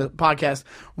part of the podcast.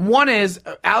 One is,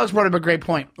 Alex brought up a great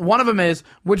point. One of them is,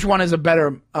 which one is a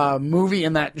better movie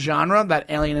in that genre, that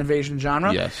alien invasion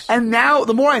genre? Yes. And now,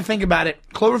 the more I think about it,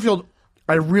 Cloverfield,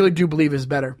 I really do believe is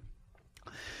better.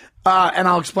 And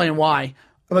I'll explain why.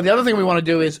 But the other thing we want to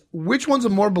do is, which one's a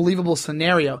more believable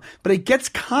scenario? But it gets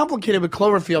complicated with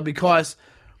Cloverfield because,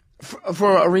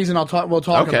 for a reason we'll talk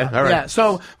Okay, about. all right. Yeah.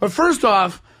 So, but first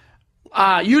off,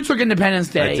 you took Independence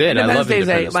Day. I did. I love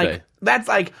Independence Day. That's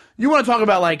like, you want to talk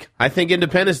about like. I think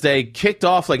Independence Day kicked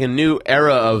off like a new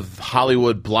era of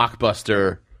Hollywood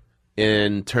blockbuster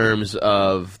in terms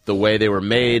of the way they were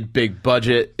made, big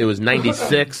budget. It was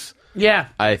 96. Yeah.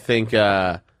 I think,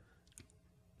 like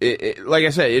I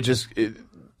said,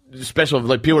 special,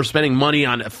 like people were spending money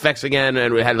on effects again,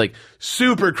 and we had like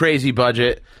super crazy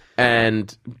budget,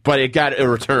 but it got a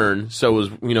return, so it was,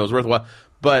 it was worthwhile.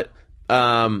 But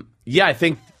I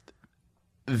think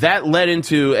that led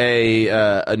into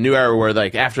a new era where,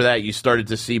 like, after that, you started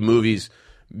to see movies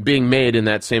being made in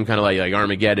that same kind of like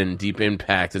Armageddon, Deep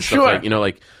Impact, and stuff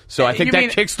like, so I think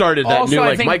that kickstarted that new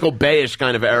like Michael Bay-ish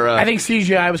kind of era. I think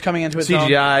CGI was coming into its own.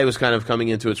 CGI was kind of coming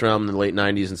into its realm in the late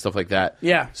 90s and stuff like that.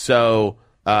 Yeah. So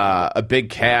a big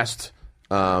cast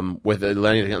with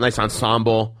a nice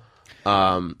ensemble.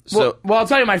 Well, I'll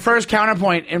tell you, my first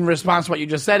counterpoint in response to what you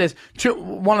just said is,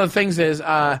 one of the things is,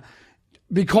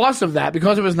 because of that,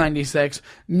 because it was 96,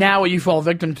 now what you fall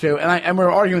victim to, and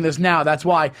we're arguing this now, that's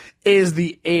why, is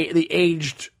the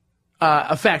aged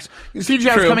effects.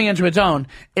 CGI was coming into its own.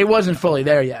 It wasn't fully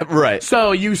there yet. Right.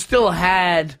 So you still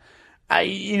had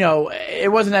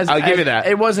it wasn't as. I'll give you that.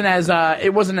 It wasn't as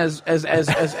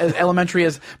elementary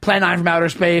as Plan 9 from Outer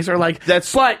Space or like.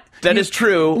 That is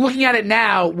true. Looking at it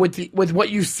now with what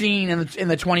you've seen in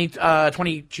the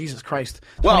 20 Jesus Christ,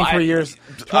 23 years.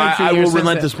 23 I years will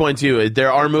relent then. this point too.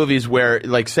 There are movies where,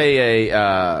 like, say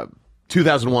a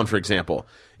 2001, for example,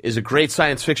 is a great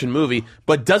science fiction movie,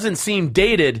 but doesn't seem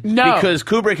dated because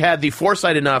Kubrick had the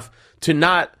foresight enough to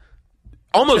not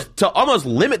almost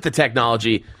limit the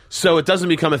technology. So it doesn't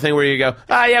become a thing where you go,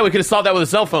 yeah, we could have solved that with a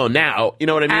cell phone now. You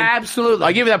know what I mean? Absolutely.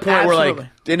 I give you that point where, like,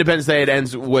 Independence Day, it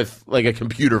ends with, like, a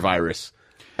computer virus.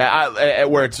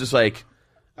 Where it's just like,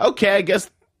 okay, I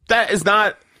guess that is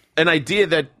not an idea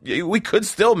that we could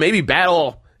still maybe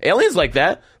battle aliens like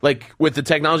that. Like, with the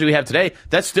technology we have today,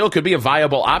 that still could be a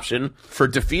viable option for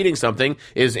defeating something,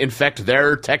 is infect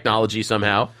their technology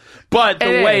somehow. But the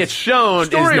way it's shown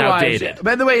is now dated.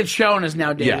 But the way it's shown is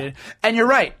now dated. Yeah. And you're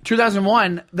right.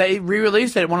 2001, they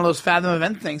re-released it, one of those Fathom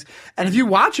event things. And if you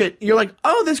watch it, you're like,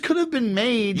 oh, this could have been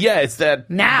made. Yeah, it's that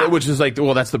now. Which is like,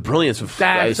 well, that's the brilliance of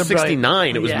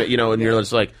 69. It was, and you're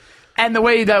just like. And the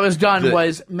way that was done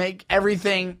was make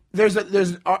everything. There's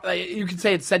you could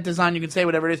say it's set design, you could say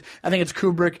whatever it is. I think it's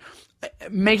Kubrick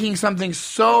making something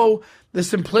so. The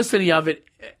simplicity of it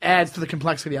adds to the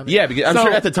complexity of it. Yeah, because I'm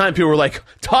sure at the time people were like,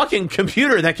 talking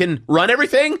computer that can run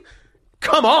everything?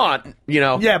 Come on.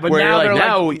 Yeah, but where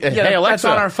now hey, Alexa. That's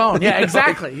on our phone. Yeah,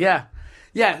 exactly. Yeah.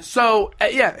 Yeah, so,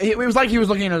 it was like he was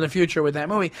looking into the future with that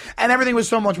movie, and everything was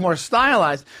so much more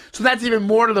stylized. So that's even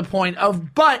more to the point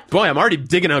of, but... Boy, I'm already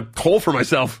digging a hole for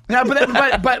myself. Yeah,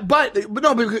 but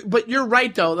you're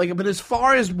right, though. Like, but as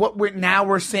far as what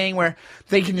we're seeing where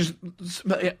they can just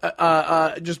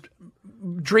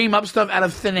dream up stuff out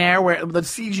of thin air, where the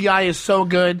CGI is so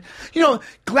good.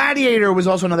 Gladiator was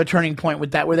also another turning point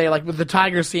with that, where they, like, with the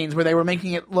tiger scenes, where they were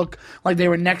making it look like they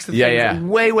were next to things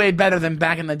way, way better than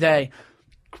back in the day.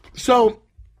 So,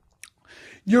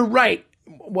 you're right.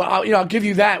 Well, I'll give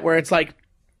you that, where it's like,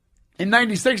 in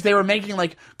 96, they were making,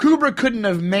 like, Kubrick couldn't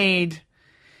have made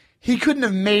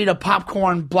a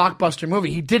popcorn blockbuster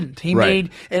movie. He didn't. He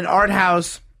made an art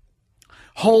house,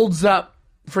 holds up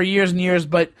for years and years,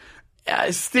 but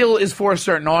still is for a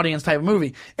certain audience type of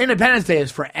movie. Independence Day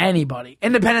is for anybody.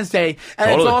 Independence Day,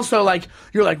 and It's also like,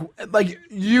 you're like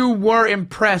you were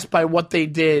impressed by what they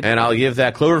did. And I'll give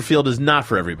that. Cloverfield is not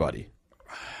for everybody.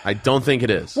 I don't think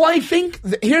it is. Well, I think,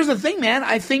 here's the thing, man.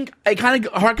 I think it kind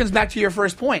of harkens back to your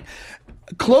first point.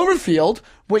 Cloverfield,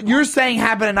 what you're saying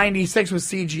happened in 96 with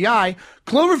CGI,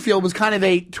 Cloverfield was kind of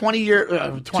a 20-year...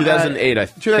 2008, I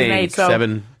think. 2008,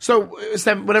 so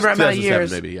whatever amount of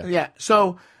years. Maybe, yeah.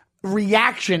 So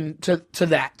reaction to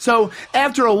that. So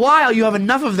after a while, you have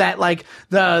enough of that, like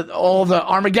all the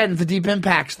Armageddon, the Deep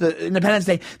Impacts, the Independence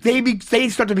Day. They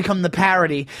start to become the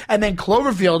parody, and then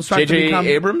Cloverfield starts to become...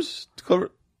 J.J. Abrams?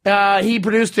 He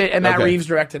produced it, and Matt Reeves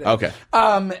directed it. Okay.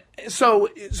 So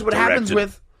what happens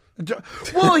with...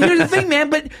 Well, here's the thing,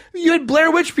 man. But you had Blair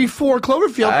Witch before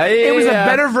Cloverfield. It was a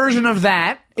better version of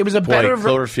that. It was a better.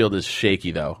 Cloverfield is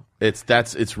shaky though.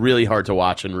 It's really hard to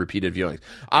watch in repeated viewings.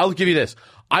 I'll give you this.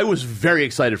 I was very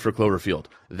excited for Cloverfield.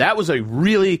 That was a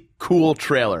really cool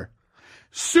trailer.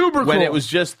 Super cool. When it was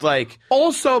just like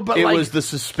it was the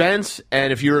suspense,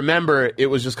 and if you remember, it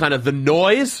was just kind of the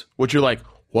noise, which you're like,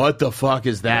 what the fuck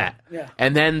is that? Yeah.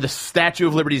 And then the Statue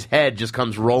of Liberty's head just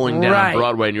comes rolling down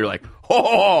Broadway, and you're like,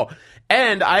 oh.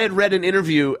 And I had read an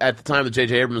interview at the time that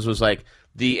J.J. Abrams was like,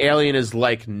 the alien is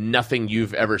like nothing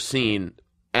you've ever seen.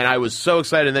 And I was so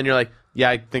excited, and then you're like, yeah,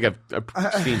 I think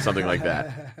I've seen something like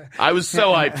that. I was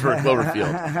so hyped for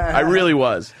Cloverfield. I really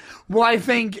was. Well, I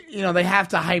think, they have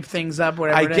to hype things up,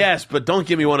 whatever I guess, but don't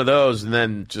give me one of those and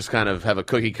then just kind of have a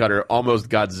cookie cutter, almost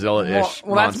Godzilla-ish.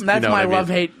 Well, that's my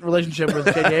love-hate relationship with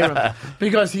J.J. Abrams,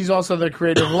 because he's also the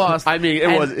creator of Lost. I mean,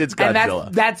 it's Godzilla.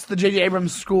 And that's the J.J.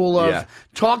 Abrams school of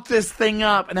talk this thing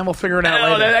up and then we'll figure it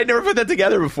out later. I never put that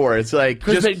together before. It's like...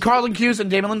 Because Carlin Cuse and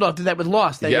Damon Lindelof did that with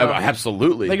Lost.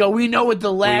 Absolutely. They go, we know what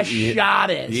the last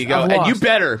shot is. You go, and you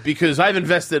better, because I've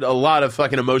invested a lot of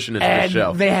fucking emotion into this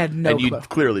show. They had no clue. And you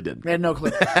clearly didn't. They had no clue.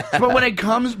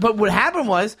 But what happened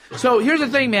was, so here's the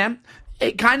thing, man.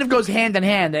 It kind of goes hand in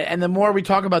hand, and the more we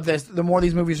talk about this, the more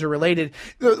these movies are related.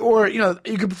 Or,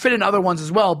 you could fit in other ones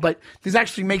as well, but this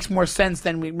actually makes more sense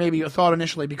than we maybe thought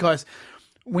initially, because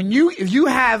if you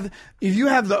have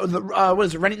the what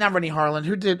is it? Not Rennie Harlan,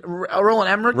 who did Roland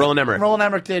Emmerich? Roland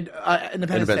Emmerich did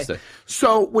Independence Day.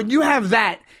 So when you have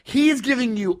that, he's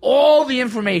giving you all the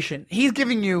information. He's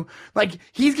giving you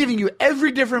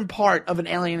every different part of an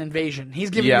alien invasion.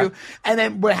 He's giving you, and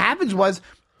then what happens was,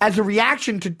 as a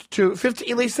reaction to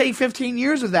 15, let's say 15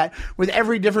 years of that, with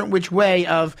every different which way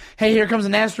of, hey, here comes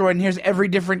an asteroid, and here's every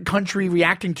different country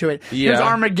reacting to it. Yeah. Here's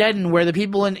Armageddon, where the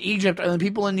people in Egypt and the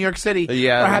people in New York City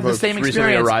have the same recently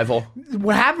experience. Arrival.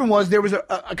 What happened was there was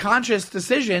a conscious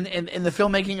decision in the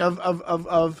filmmaking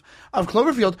of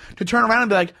Cloverfield to turn around and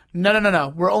be like,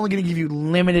 no, we're only going to give you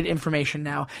limited information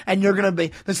now, and you're going to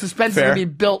be, the suspense is going to be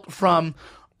built from,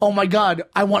 oh my God,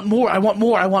 I want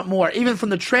more, even from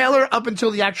the trailer up until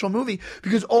the actual movie,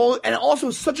 because also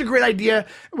such a great idea,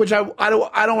 which I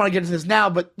don't want to get into this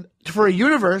now, but for a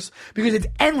universe, because it's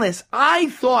endless. I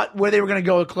thought where they were going to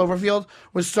go with Cloverfield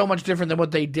was so much different than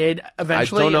what they did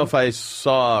eventually. I don't know if I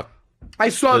saw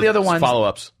the other ones.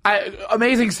 Follow-ups.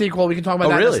 Amazing sequel. We can talk about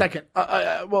that in really? a second.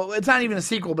 Well, it's not even a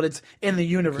sequel, but it's in the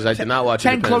universe. Because I did not watch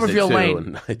 10 Independence Day Cloverfield 2. Lane.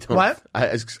 And I don't, What?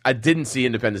 I didn't see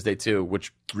Independence Day 2,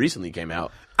 which recently came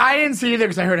out. I didn't see either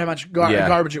because I heard how much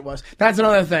garbage it was. That's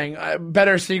another thing.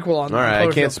 Better sequel on. All right, I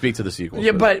can't Cloverfield. speak to the sequel.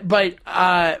 Yeah, but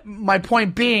my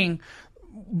point being,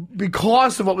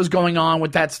 because of what was going on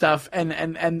with that stuff, I'm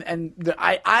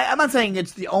not saying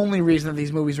it's the only reason that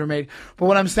these movies were made, but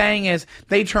what I'm saying is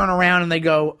they turn around and they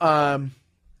go,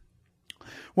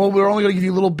 well, we're only going to give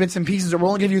you little bits and pieces, or we're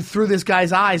only going to give you through this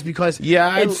guy's eyes, because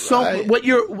it's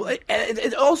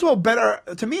also a better,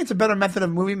 to me, it's a better method of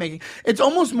movie making. It's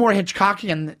almost more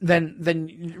Hitchcockian than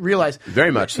you realize.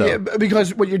 Very much so. Yeah,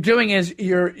 because what you're doing is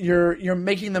you're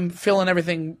making them fill in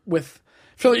everything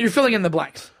you're filling in the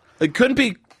blanks. It couldn't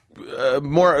be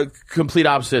more complete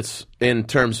opposites in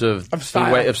terms of style.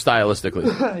 the way of stylistically.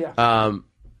 Yeah.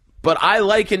 But I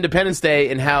like Independence Day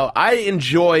and how I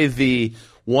enjoy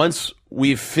once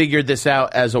we've figured this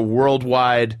out as a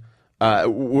worldwide. I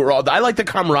like the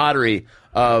camaraderie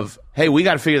of, hey, we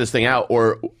got to figure this thing out,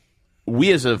 or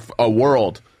we as a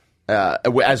world,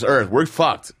 as Earth, we're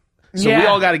fucked. So we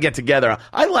all got to get together.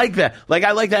 I like that. Like,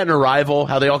 I like that in Arrival,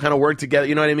 how they all kind of work together.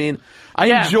 You know what I mean?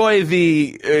 I enjoy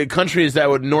the countries that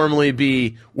would normally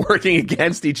be working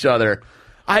against each other.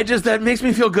 That makes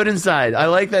me feel good inside. I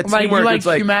like that teamwork. You like it's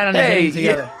like, humanity hey,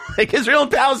 together. like Israel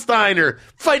and Palestine are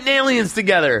fighting aliens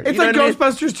together. It's You know like what I mean?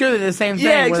 Ghostbusters 2, they're the same thing.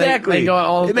 Yeah, where exactly. They go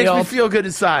all, it makes me feel good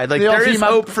inside. Like, they all there is team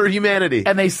up, hope for humanity.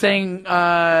 and they sing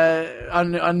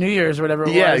on New Year's or whatever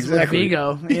it was. Exactly. With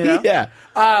Vigo, you know? Yeah.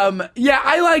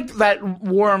 I liked that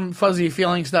warm, fuzzy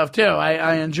feeling stuff too.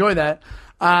 I enjoy that.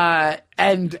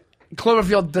 And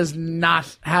Cloverfield does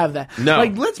not have that. No.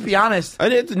 Like, let's be honest.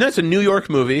 And it's a New York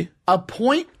movie. A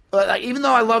point, like, even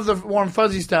though I love the warm,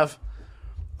 fuzzy stuff,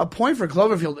 a point for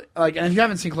Cloverfield, like, and if you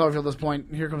haven't seen Cloverfield at this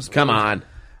point, here comes. Come on.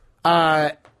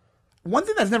 One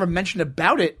thing that's never mentioned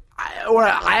about it, or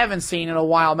I haven't seen in a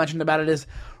while mentioned about it, is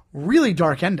really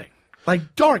dark ending.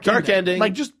 Like, dark ending.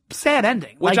 Like, just sad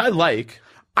ending. Which like, I like.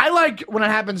 I like when it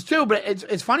happens too, but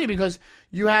it's funny because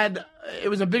it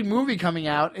was a big movie coming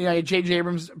out, you know, J.J.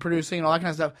 Abrams producing and all that kind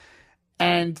of stuff,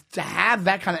 and to have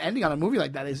that kind of ending on a movie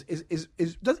like that is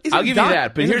I'll give you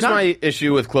that, but here's my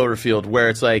issue with Cloverfield, where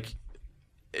it's like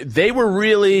they were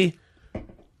really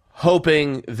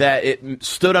hoping that it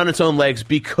stood on its own legs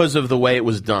because of the way it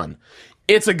was done.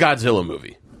 It's a Godzilla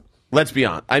movie. Let's be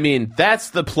honest. I mean,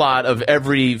 that's the plot of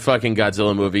every fucking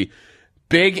Godzilla movie.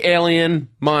 Big alien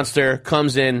monster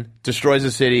comes in, destroys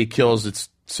a city, kills its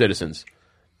citizens.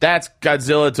 That's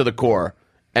Godzilla to the core.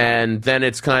 And then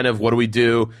it's kind of, what do we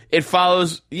do? It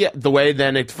follows, the way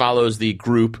then it follows the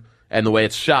group and the way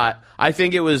it's shot. I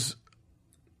think it was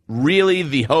really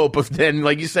the hope of then,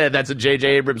 like you said, that's a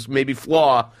J.J. Abrams maybe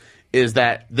flaw, is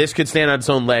that this could stand on its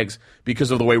own legs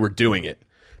because of the way we're doing it.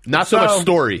 Not so much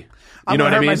story. You know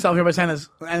what I mean? I'm going to hurt myself here by saying this,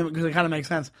 because it kind of makes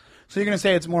sense. So you're going to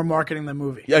say it's more marketing than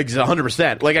movie. Yeah,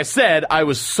 100%. Like I said, I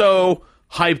was so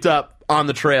hyped up on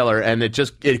the trailer, and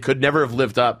it could never have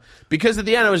lived up. Because at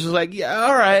the end, I was just like, yeah,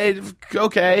 all right,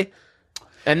 okay.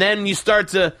 And then you start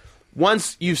to,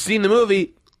 once you've seen the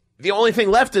movie, the only thing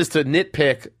left is to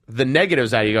nitpick the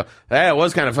negatives out of you. You go, it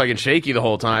was kind of fucking shaky the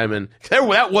whole time. And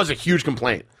that was a huge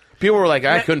complaint. People were like,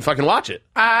 I couldn't fucking watch it.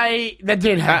 That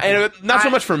did happen. And not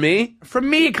so much for me. For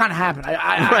me, it kind of happened.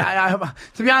 I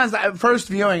to be honest, at first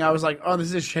viewing, I was like, "Oh,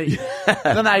 this is shaky."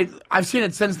 Then I've seen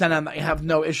it since then, and I have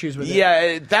no issues with it.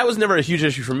 Yeah, that was never a huge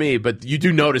issue for me, but you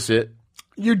do notice it.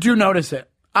 You do notice it.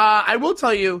 I will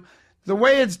tell you, the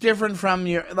way it's different from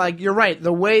you're right.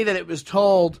 The way that it was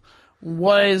told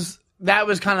was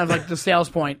kind of like the sales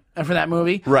point for that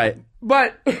movie, right?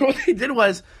 But what they did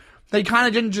was, they kind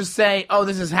of didn't just say, "Oh,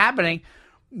 this is happening."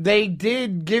 They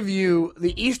did give you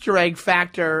the Easter egg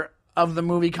factor of the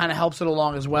movie, kind of helps it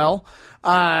along as well. You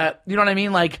know what I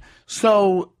mean? Like,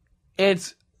 so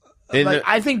it's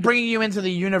I think bringing you into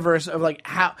the universe of like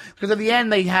how, because at the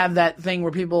end they have that thing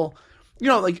where people you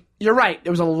know, like you're right.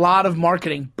 There was a lot of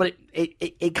marketing, but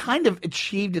it kind of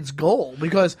achieved its goal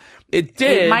because It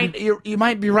did. You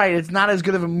might be right. It's not as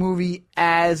good of a movie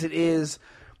as it is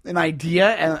an idea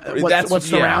and what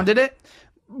surrounded it,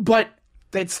 but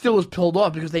it still was pulled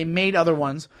off because they made other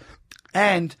ones,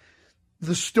 and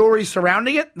the story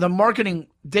surrounding it, the marketing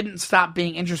didn't stop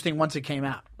being interesting once it came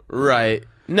out. Right.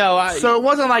 No, So it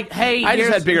wasn't like, hey, I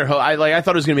just had bigger hope. I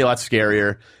thought it was going to be a lot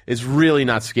scarier. It's really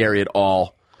not scary at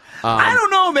all. I don't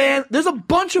know, man. There's a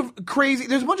bunch of scenes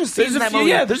in that movie.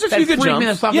 Yeah, there's a that few good freak me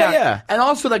the jumps. fuck Yeah, out. yeah. And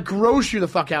also that gross you the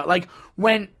fuck out. Like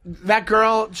when that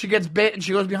girl, she gets bit and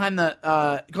she goes behind the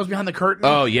curtain.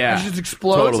 Oh, yeah. And she just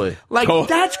explodes. Totally. Like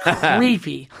that's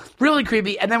creepy, really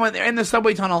creepy. And then when they're in the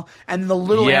subway tunnel and the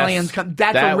little Yes. aliens come,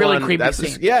 that's a really creepy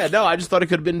scene. Yeah, no, I just thought it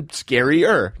could have been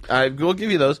scarier. I will give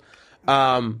you those.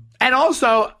 And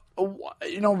also,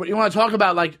 you know, you want to talk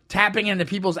about like tapping into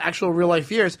people's actual real life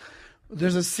fears.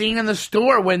 There's a scene in the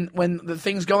store when the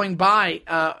thing's going by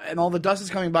and all the dust is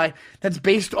coming by that's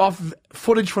based off of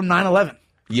footage from 9/11.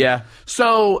 Yeah.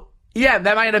 So yeah,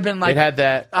 that might have been like It had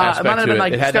that it aspect might have to been it.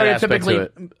 like It had that aspect to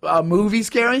stereotypically movie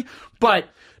scary, but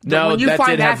No, when you that find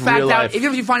did that have fact real out, life.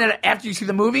 even if you find out after you see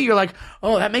the movie, you're like,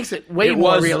 oh, that makes it way It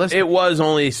more was realistic. It was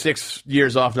only 6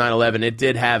 years off 9/11. It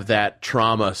did have that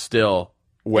trauma still,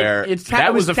 where It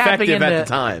that was tapping effective at into- the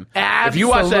time. If you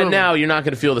watch that Absolutely. now, you're not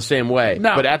going to feel the same way.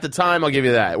 No. But at the time, I'll give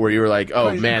you that, where you were like,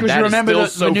 "Oh man, Because that you is remember still the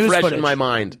so news fresh footage. in my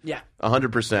mind." Yeah.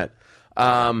 100%.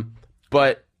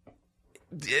 But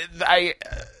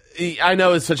I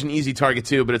know it's such an easy target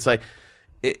too, but it's like,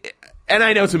 and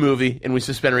I know it's a movie and we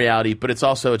suspend reality, but it's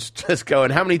just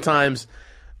going. How many times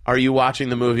are you watching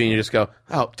the movie and you just go,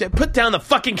 "Oh, put down the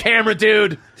fucking camera,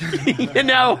 dude"? You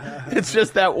know, it's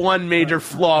just that one major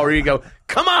flaw where you go,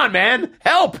 "Come on, man,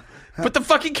 help! Put the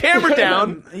fucking camera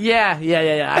down." Yeah,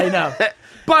 I know.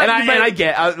 But And I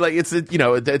get like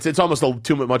it's almost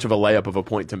too much of a layup of a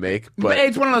point to make, but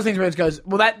it's one of those things where it goes,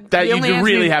 well, that that the you only do answer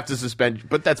really is- have to suspend.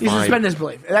 But that's You fine. suspend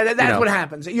disbelief. That's know. what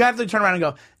happens. You have to turn around and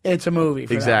go, it's a movie.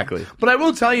 For that Exactly. one. But I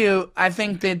will tell you, I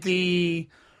think that the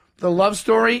love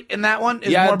story in that one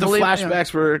is Yeah, more the believable.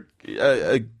 flashbacks were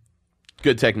a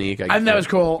good technique. I think that was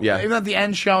cool. Yeah. Even at the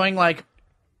end showing, like,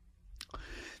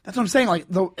 that's what I'm saying. Like,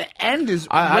 the end is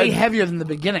I- way heavier than the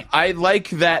beginning. I like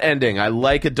that ending. I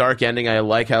like a dark ending. I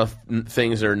like how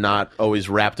things are not always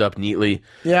wrapped up neatly.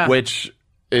 Yeah. Which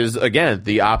is, again,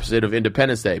 the opposite of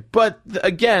Independence Day. But,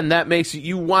 again, that makes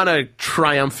you want a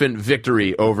triumphant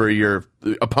victory over your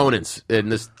opponents, in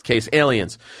this case,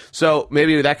 aliens. So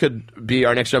maybe that could be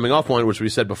our next jumping off point, which we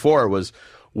said before, was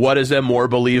what is a more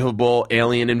believable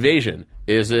alien invasion?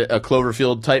 Is it a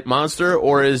Cloverfield-type monster,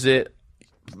 or is it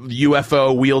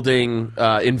UFO wielding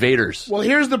invaders? Well,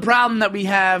 here's the problem that we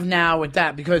have now with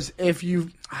that, because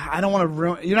I don't want to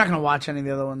ruin, you're not going to watch any of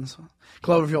the other ones,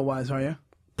 Cloverfield-wise, are you?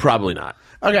 Probably not.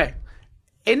 Okay.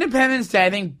 Independence Day, I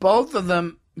think both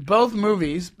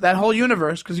movies, that whole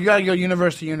universe, because you got to go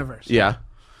universe to universe. Yeah.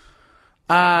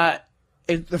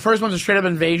 The first one's a straight up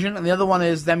invasion, and the other one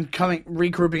is them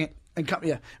regrouping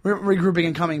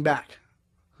and coming back.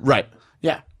 Right.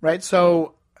 Yeah, right.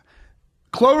 So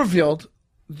Cloverfield,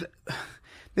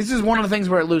 this is one of the things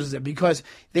where it loses it, because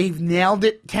they've nailed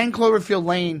it. 10 Cloverfield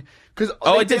Lane.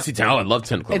 I did see 10. Oh, I love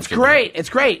 10 Cloverfield. It's great. It's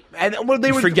great. And what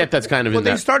they forget that's kind of what in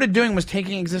they there. started doing was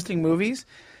taking existing movies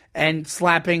and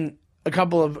slapping a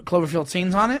couple of Cloverfield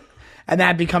scenes on it, and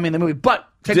that becoming the movie. But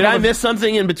Did I miss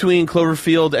something in between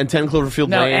Cloverfield and 10 Cloverfield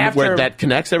No, Lane after- where that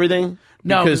connects everything?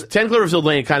 No, Because 10 Cloverfield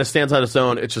Lane kind of stands on its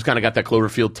own. It's just kind of got that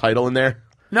Cloverfield title in there.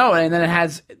 No, and then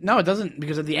it doesn't,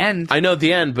 because at the end. I know at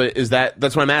the end, but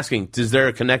that's what I'm asking. Is there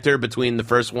a connector between the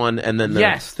first one and then the...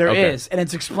 Yes, there is, Okay. and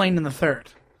it's explained in the third.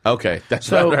 Okay, that's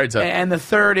So, what I heard. and the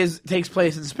third takes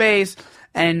place in space,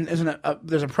 and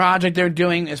there's a project they're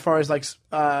doing as far as like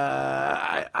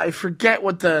I forget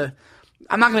what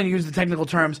I'm not going to use the technical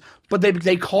terms, but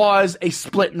they cause a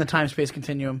split in the time space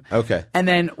continuum. Okay. And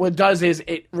then what it does is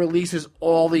it releases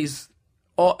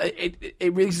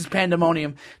it releases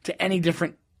pandemonium to any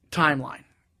different timeline.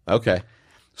 Okay.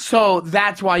 So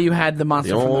that's why you had the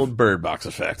monster The from old Bird Box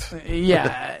effect.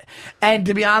 yeah. And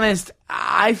to be honest,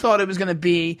 I thought it was going to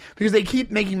be, because they keep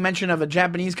making mention of a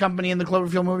Japanese company in the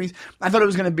Cloverfield movies, I thought it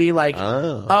was going to be like,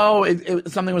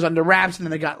 something was under wraps and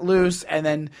then it got loose and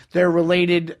then they're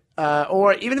related,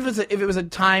 or even if it was a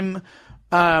time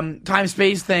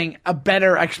space thing, a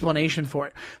better explanation for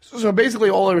it. So basically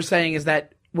all they were saying is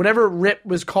that whatever rip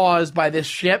was caused by this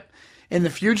ship in the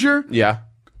future, Yeah.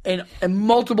 in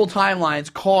multiple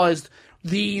timelines, caused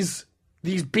these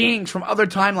beings from other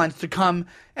timelines to come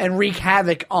and wreak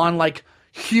havoc on like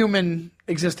human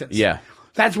existence. Yeah.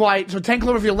 That's why. So 10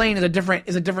 Cloverfield Lane is a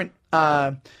different.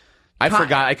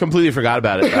 I completely forgot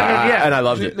about it. Yeah. And I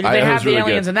loved it. They It have was the really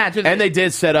aliens good. in that, too. And they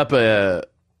did set up a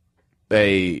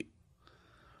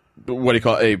what do you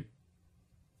call it?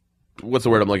 What's the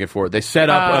word I'm looking for? They set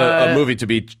up a movie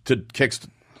to kick.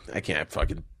 I can't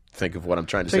fucking think of what I'm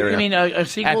trying to say So right you mean now. a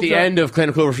sequel? At the to end of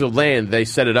 10 Cloverfield Lane, they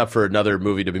set it up for another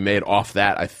movie to be made off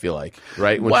that. I feel like,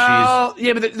 right? When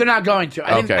yeah, but they're not going to.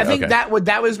 I think Okay. that what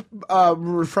that was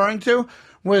referring to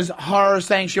was her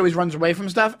saying she always runs away from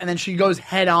stuff, and then she goes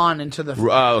head on into the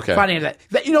finding of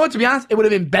that. You know what? To be honest, it would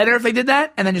have been better if they did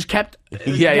that and then just kept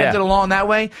it along that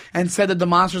way and said that the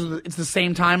monsters it's the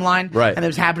same timeline, right? And it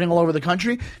was happening all over the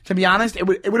country. To be honest, it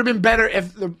would have been better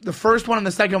if the first one and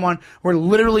the second one were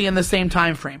literally in the same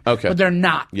time frame. Okay, but they're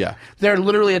not. Yeah, they're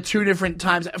literally at two different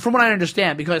times, from what I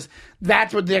understand, because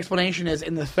that's what the explanation is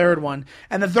in the third one,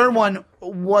 and the third one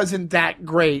wasn't that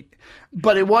great.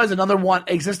 But it was another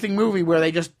existing movie where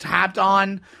they just tapped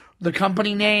on the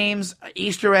company names,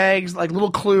 Easter eggs, like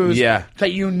little clues that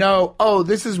oh,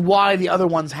 this is why the other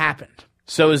ones happened.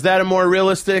 So is that a more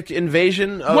realistic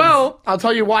invasion? Well, I'll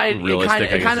tell you why.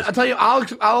 I'll tell you.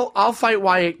 I'll fight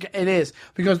why it is,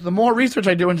 because the more research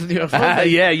I do into the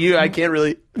UFO, I can't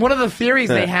really. One of the theories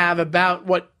they have about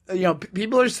what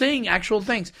people are seeing actual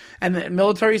things, and the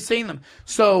military is seeing them.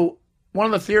 So. One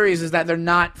of the theories is that they're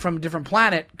not from a different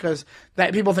planet, because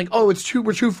that people think, oh,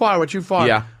 we're too far.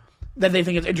 Yeah. That they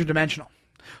think it's interdimensional.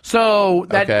 So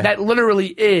that literally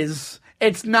is.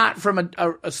 It's not from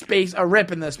a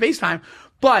rip in the space time,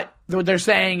 but what they're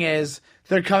saying is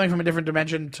they're coming from a different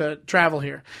dimension to travel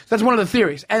here. So that's one of the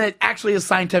theories, and it actually is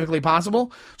scientifically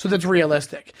possible. So that's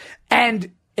realistic.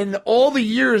 And in all the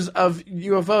years of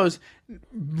UFOs,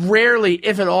 rarely,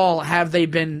 if at all, have they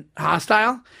been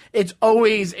hostile. It's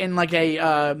always in like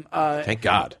a. Thank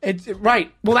God. It's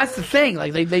right. Well, that's the thing.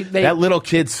 Like they that little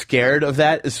kid scared of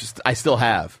that is just, I still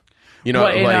have.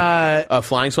 A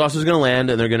flying saucer is going to land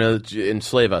and they're going to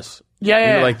enslave us.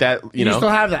 Yeah. Like that. You still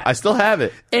have that. I still have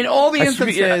it. In all the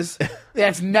instances,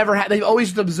 that's never. They've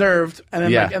always observed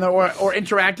and then or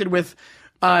interacted with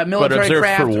military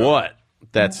craft. But observed for what?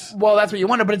 That's what you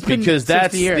wonder. But it's been because 60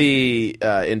 that's years. the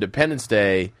Independence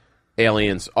Day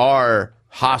aliens are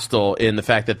hostile in the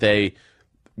fact that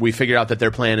we figured out that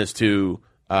their plan is to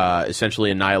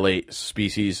essentially annihilate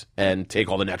species and take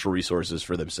all the natural resources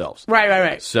for themselves.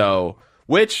 Right. So,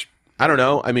 which I don't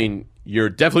know. I mean, you're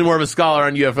definitely more of a scholar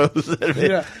on UFOs than me.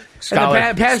 Yeah.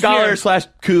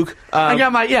 Scholar/kook. I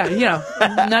got my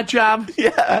nut job.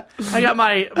 Yeah, I got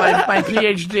my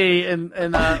PhD in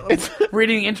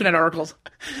reading internet articles.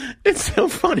 It's so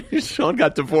funny. Sean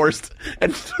got divorced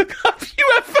and took up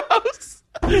UFOs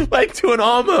like to an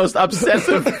almost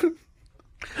obsessive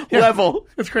level.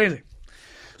 It's crazy.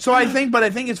 So I think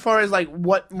as far as like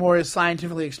what more is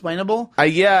scientifically explainable, I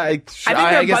guess I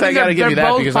got to give you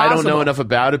that because I don't know enough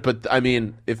about it. But I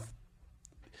mean,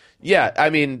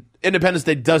 Independence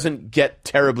Day doesn't get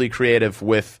terribly creative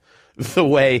with the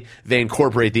way they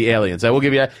incorporate the aliens. I will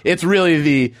give you that. It's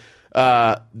really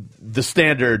the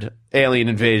standard alien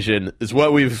invasion is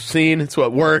what we've seen. It's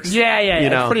what works. Yeah.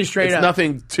 It's pretty straight up. It's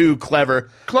nothing too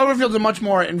clever. Cloverfield's a much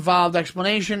more involved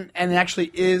explanation, and it actually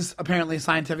is apparently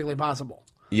scientifically possible.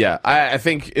 Yeah, I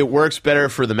think it works better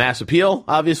for the mass appeal,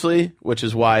 obviously, which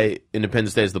is why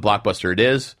Independence Day is the blockbuster it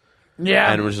is.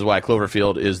 Yeah. And which is why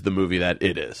Cloverfield is the movie that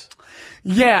it is.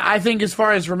 Yeah, I think as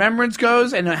far as remembrance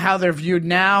goes and how they're viewed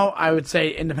now, I would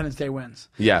say Independence Day wins.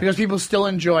 Yeah. Because people still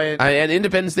enjoy it. And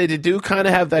Independence Day, they do kind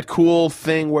of have that cool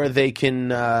thing where they can,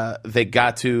 they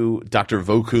got to Dr.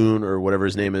 Vokun or whatever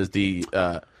his name is,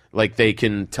 like they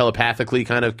can telepathically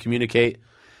kind of communicate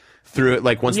through it.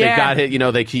 Like once they got hit,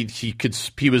 he could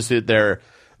speak through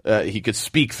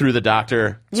the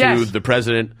doctor to the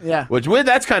president. Yeah. Which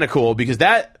that's kind of cool because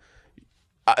that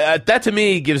to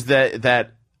me gives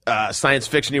that science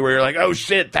fiction-y where you're like, oh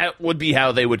shit, that would be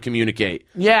how they would communicate.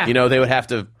 Yeah. They would have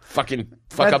to fucking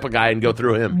fuck up a guy and go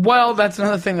through him. Well, that's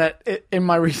another thing that in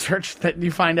my research that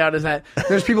you find out is that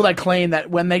there's people that claim that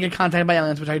when they get contacted by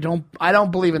aliens, which I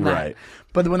don't believe in that. Right.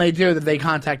 But when they do, that they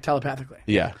contact telepathically.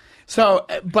 Yeah. So,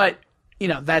 but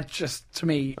that's just to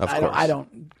me. I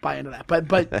don't buy into that.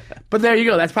 But there you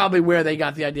go. That's probably where they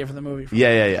got the idea for the movie from.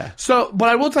 Yeah. So, but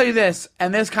I will tell you this,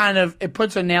 and this kind of it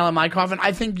puts a nail in my coffin.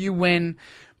 I think you win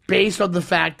based on the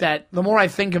fact that the more I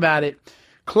think about it,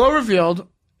 Cloverfield.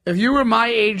 If you were my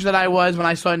age that I was when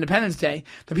I saw Independence Day,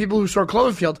 the people who saw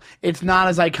Cloverfield, it's not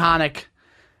as iconic.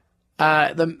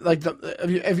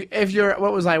 If you're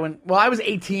what was I when? Well, I was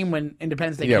 18 when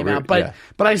Independence Day came out, but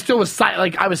I still was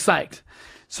I was psyched.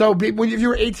 So if you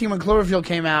were 18 when Cloverfield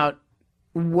came out,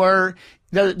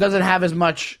 does it have as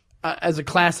much as a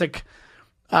classic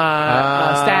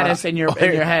status in your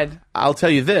head. I'll tell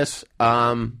you this.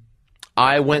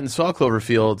 I went and saw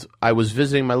Cloverfield. I was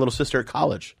visiting my little sister at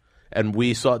college, and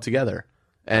we saw it together.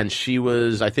 And she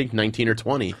was, I think, 19 or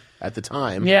 20 at the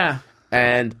time. Yeah.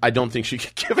 And I don't think she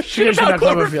could give a shit about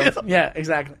Cloverfield. Yeah,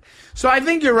 exactly. So I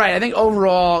think you're right. I think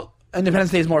overall,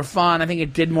 Independence Day is more fun. I think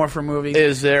it did more for movies.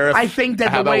 Is there? I think that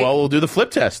how about we'll do the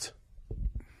flip test.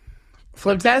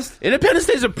 Flip test? Independence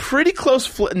Day is a pretty close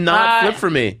flip, flip for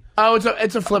me. Oh,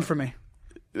 it's a flip for me.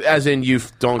 As in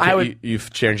you've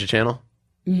changed the channel.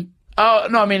 Oh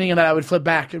no, meaning that I would flip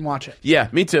back and watch it. Yeah,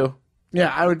 me too.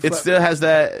 Yeah, I would. Flip. It still has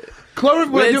that.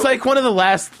 It's like one of the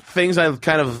last things I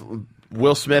kind of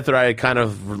Will Smith, or I kind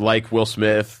of like Will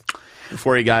Smith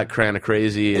before he got kind of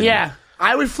crazy. And yeah,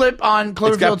 I would flip on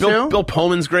Cloverfield it's got too. Bill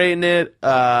Pullman's great in it.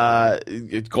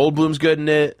 Goldblum's good in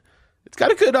it. It's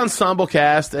got a good ensemble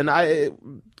cast, and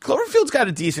Cloverfield's got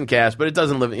a decent cast, but it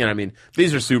doesn't live. I mean,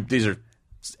 these are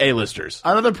A-listers.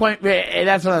 Another point.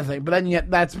 That's another thing. But then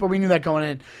but we knew that going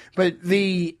in. But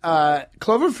the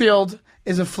Cloverfield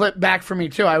is a flip back for me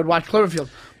too. I would watch Cloverfield.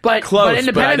 But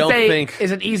Independence Day is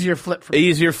an easier flip for me.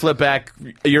 Easier flip back.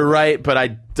 You're right, but I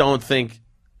don't think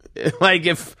like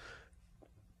if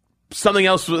something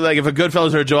else, like if a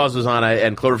Goodfellas or a Jaws was on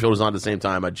and Cloverfield was on at the same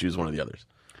time, I'd choose one of the others.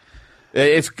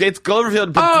 It's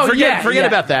Cloverfield. But forget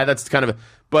about that. That's kind of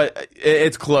but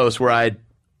it's close where I'd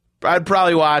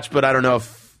probably watch, but I don't know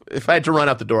if I had to run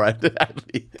out the door, I'd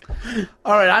leave.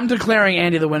 All right, I'm declaring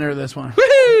Andy the winner of this one. Good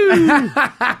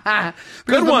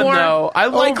one, though. I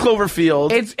like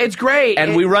Cloverfield. It's great.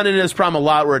 And we run into this problem a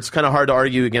lot where it's kind of hard to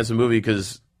argue against a movie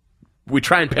because we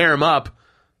try and pair them up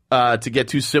to get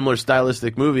two similar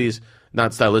stylistic movies.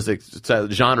 Not stylistic,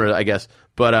 genre, I guess.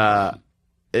 But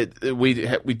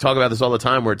we talk about this all the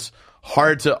time where it's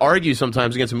hard to argue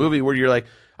sometimes against a movie where you're like,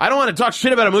 I don't want to talk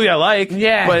shit about a movie I like.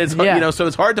 Yeah, but it's so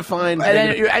it's hard to find.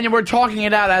 And we're talking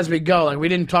it out as we go. Like we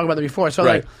didn't talk about it before. So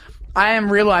right. I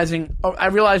realized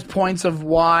points of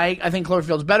why I think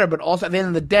Cloverfield's better, but also at the end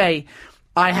of the day,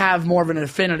 I have more of an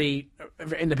affinity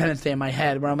for Independence Day in my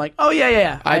head where I'm like, oh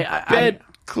yeah. I bet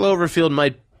Cloverfield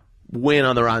might win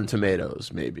on the Rotten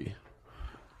Tomatoes, maybe.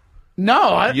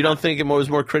 No, you don't think it was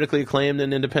more critically acclaimed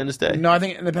than Independence Day? No, I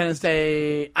think Independence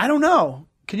Day. I don't know.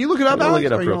 Can you look it up, Alex? Look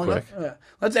it up real quick. Yeah.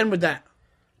 Let's end with that.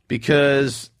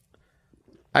 Because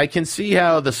I can see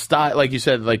how the style, like you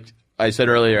said, like I said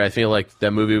earlier, I feel like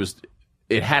that movie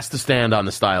it has to stand on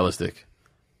the stylistic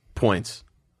points.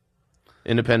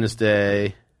 Independence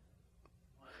Day,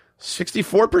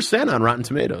 64% on Rotten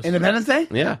Tomatoes. Independence Day?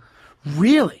 Yeah.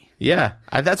 Really? Yeah.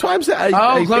 That's why I'm saying.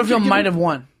 Cloverfield might have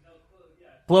won.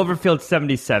 Cloverfield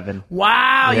 77.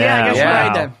 Wow. Yeah, I guess you're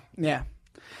right then. Yeah.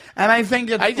 And I think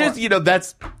it's...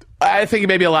 I think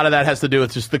maybe a lot of that has to do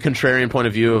with just the contrarian point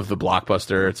of view of the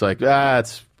blockbuster. It's like,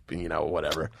 it's,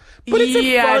 whatever. But it's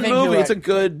a fun movie. It's a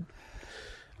good...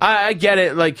 I get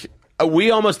it. Like, we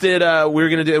almost did...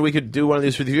 we could do one of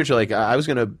these for the future. Like, I was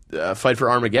going to fight for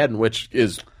Armageddon, which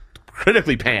is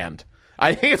critically panned.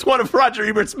 I think it's one of Roger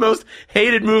Ebert's most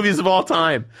hated movies of all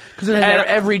time. Because it has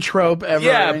every trope ever.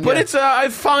 Yeah, but it's a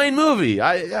fine movie.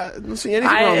 I don't see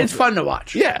anything wrong with it. It's fun to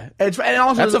watch. Yeah. And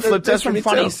also, that's a flip test for me,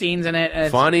 some funny too. scenes in it.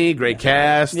 Funny, great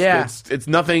cast. Yeah. It's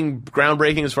nothing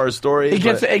groundbreaking as far as story. It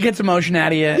gets emotion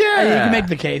out of you. Yeah. And you can make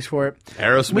the case for it.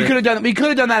 Aerosmith. We could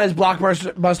have done that as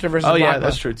Blockbuster versus Blockbuster. Oh, yeah,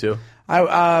 that's true, too.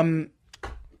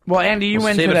 Well, Andy, you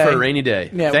win today. Save it for a rainy day.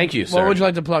 Yeah, thank you, sir. What would you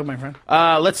like to plug, my friend?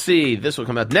 Let's see. This will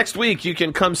come out next week. You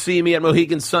can come see me at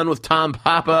Mohegan Sun with Tom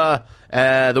Papa.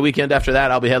 The weekend after that,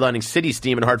 I'll be headlining City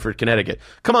Steam in Hartford, Connecticut.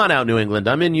 Come on out, New England.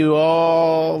 I'm in you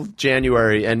all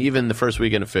January and even the first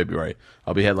weekend of February.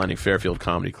 I'll be headlining Fairfield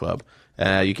Comedy Club.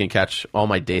 You can catch all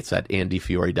my dates at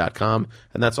andyfiore.com,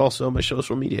 and that's also my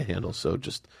social media handle. So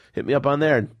just hit me up on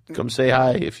there and come say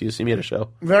hi if you see me at a show.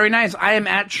 Very nice. I am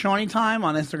at Shawnee Time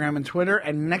on Instagram and Twitter,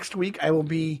 and next week I will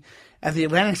be at the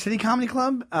Atlantic City Comedy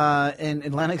Club in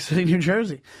Atlantic City, New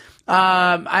Jersey.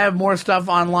 I have more stuff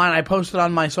online. I posted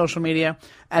on my social media.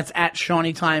 That's at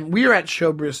Shawnee Time. We are at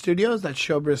Showbiz Studios. That's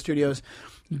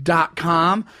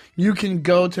showbizstudios.com. You can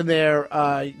go to their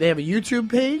they have a YouTube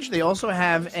page. They also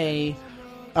have a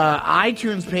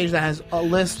iTunes page that has a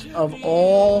list of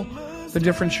all the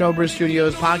different Showbiz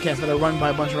Studios podcasts that are run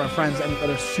by a bunch of our friends and that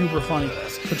are super funny.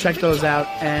 So check those out.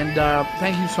 And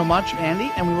thank you so much,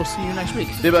 Andy, and we will see you next week.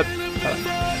 See you, bud.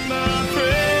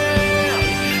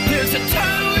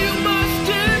 Bye.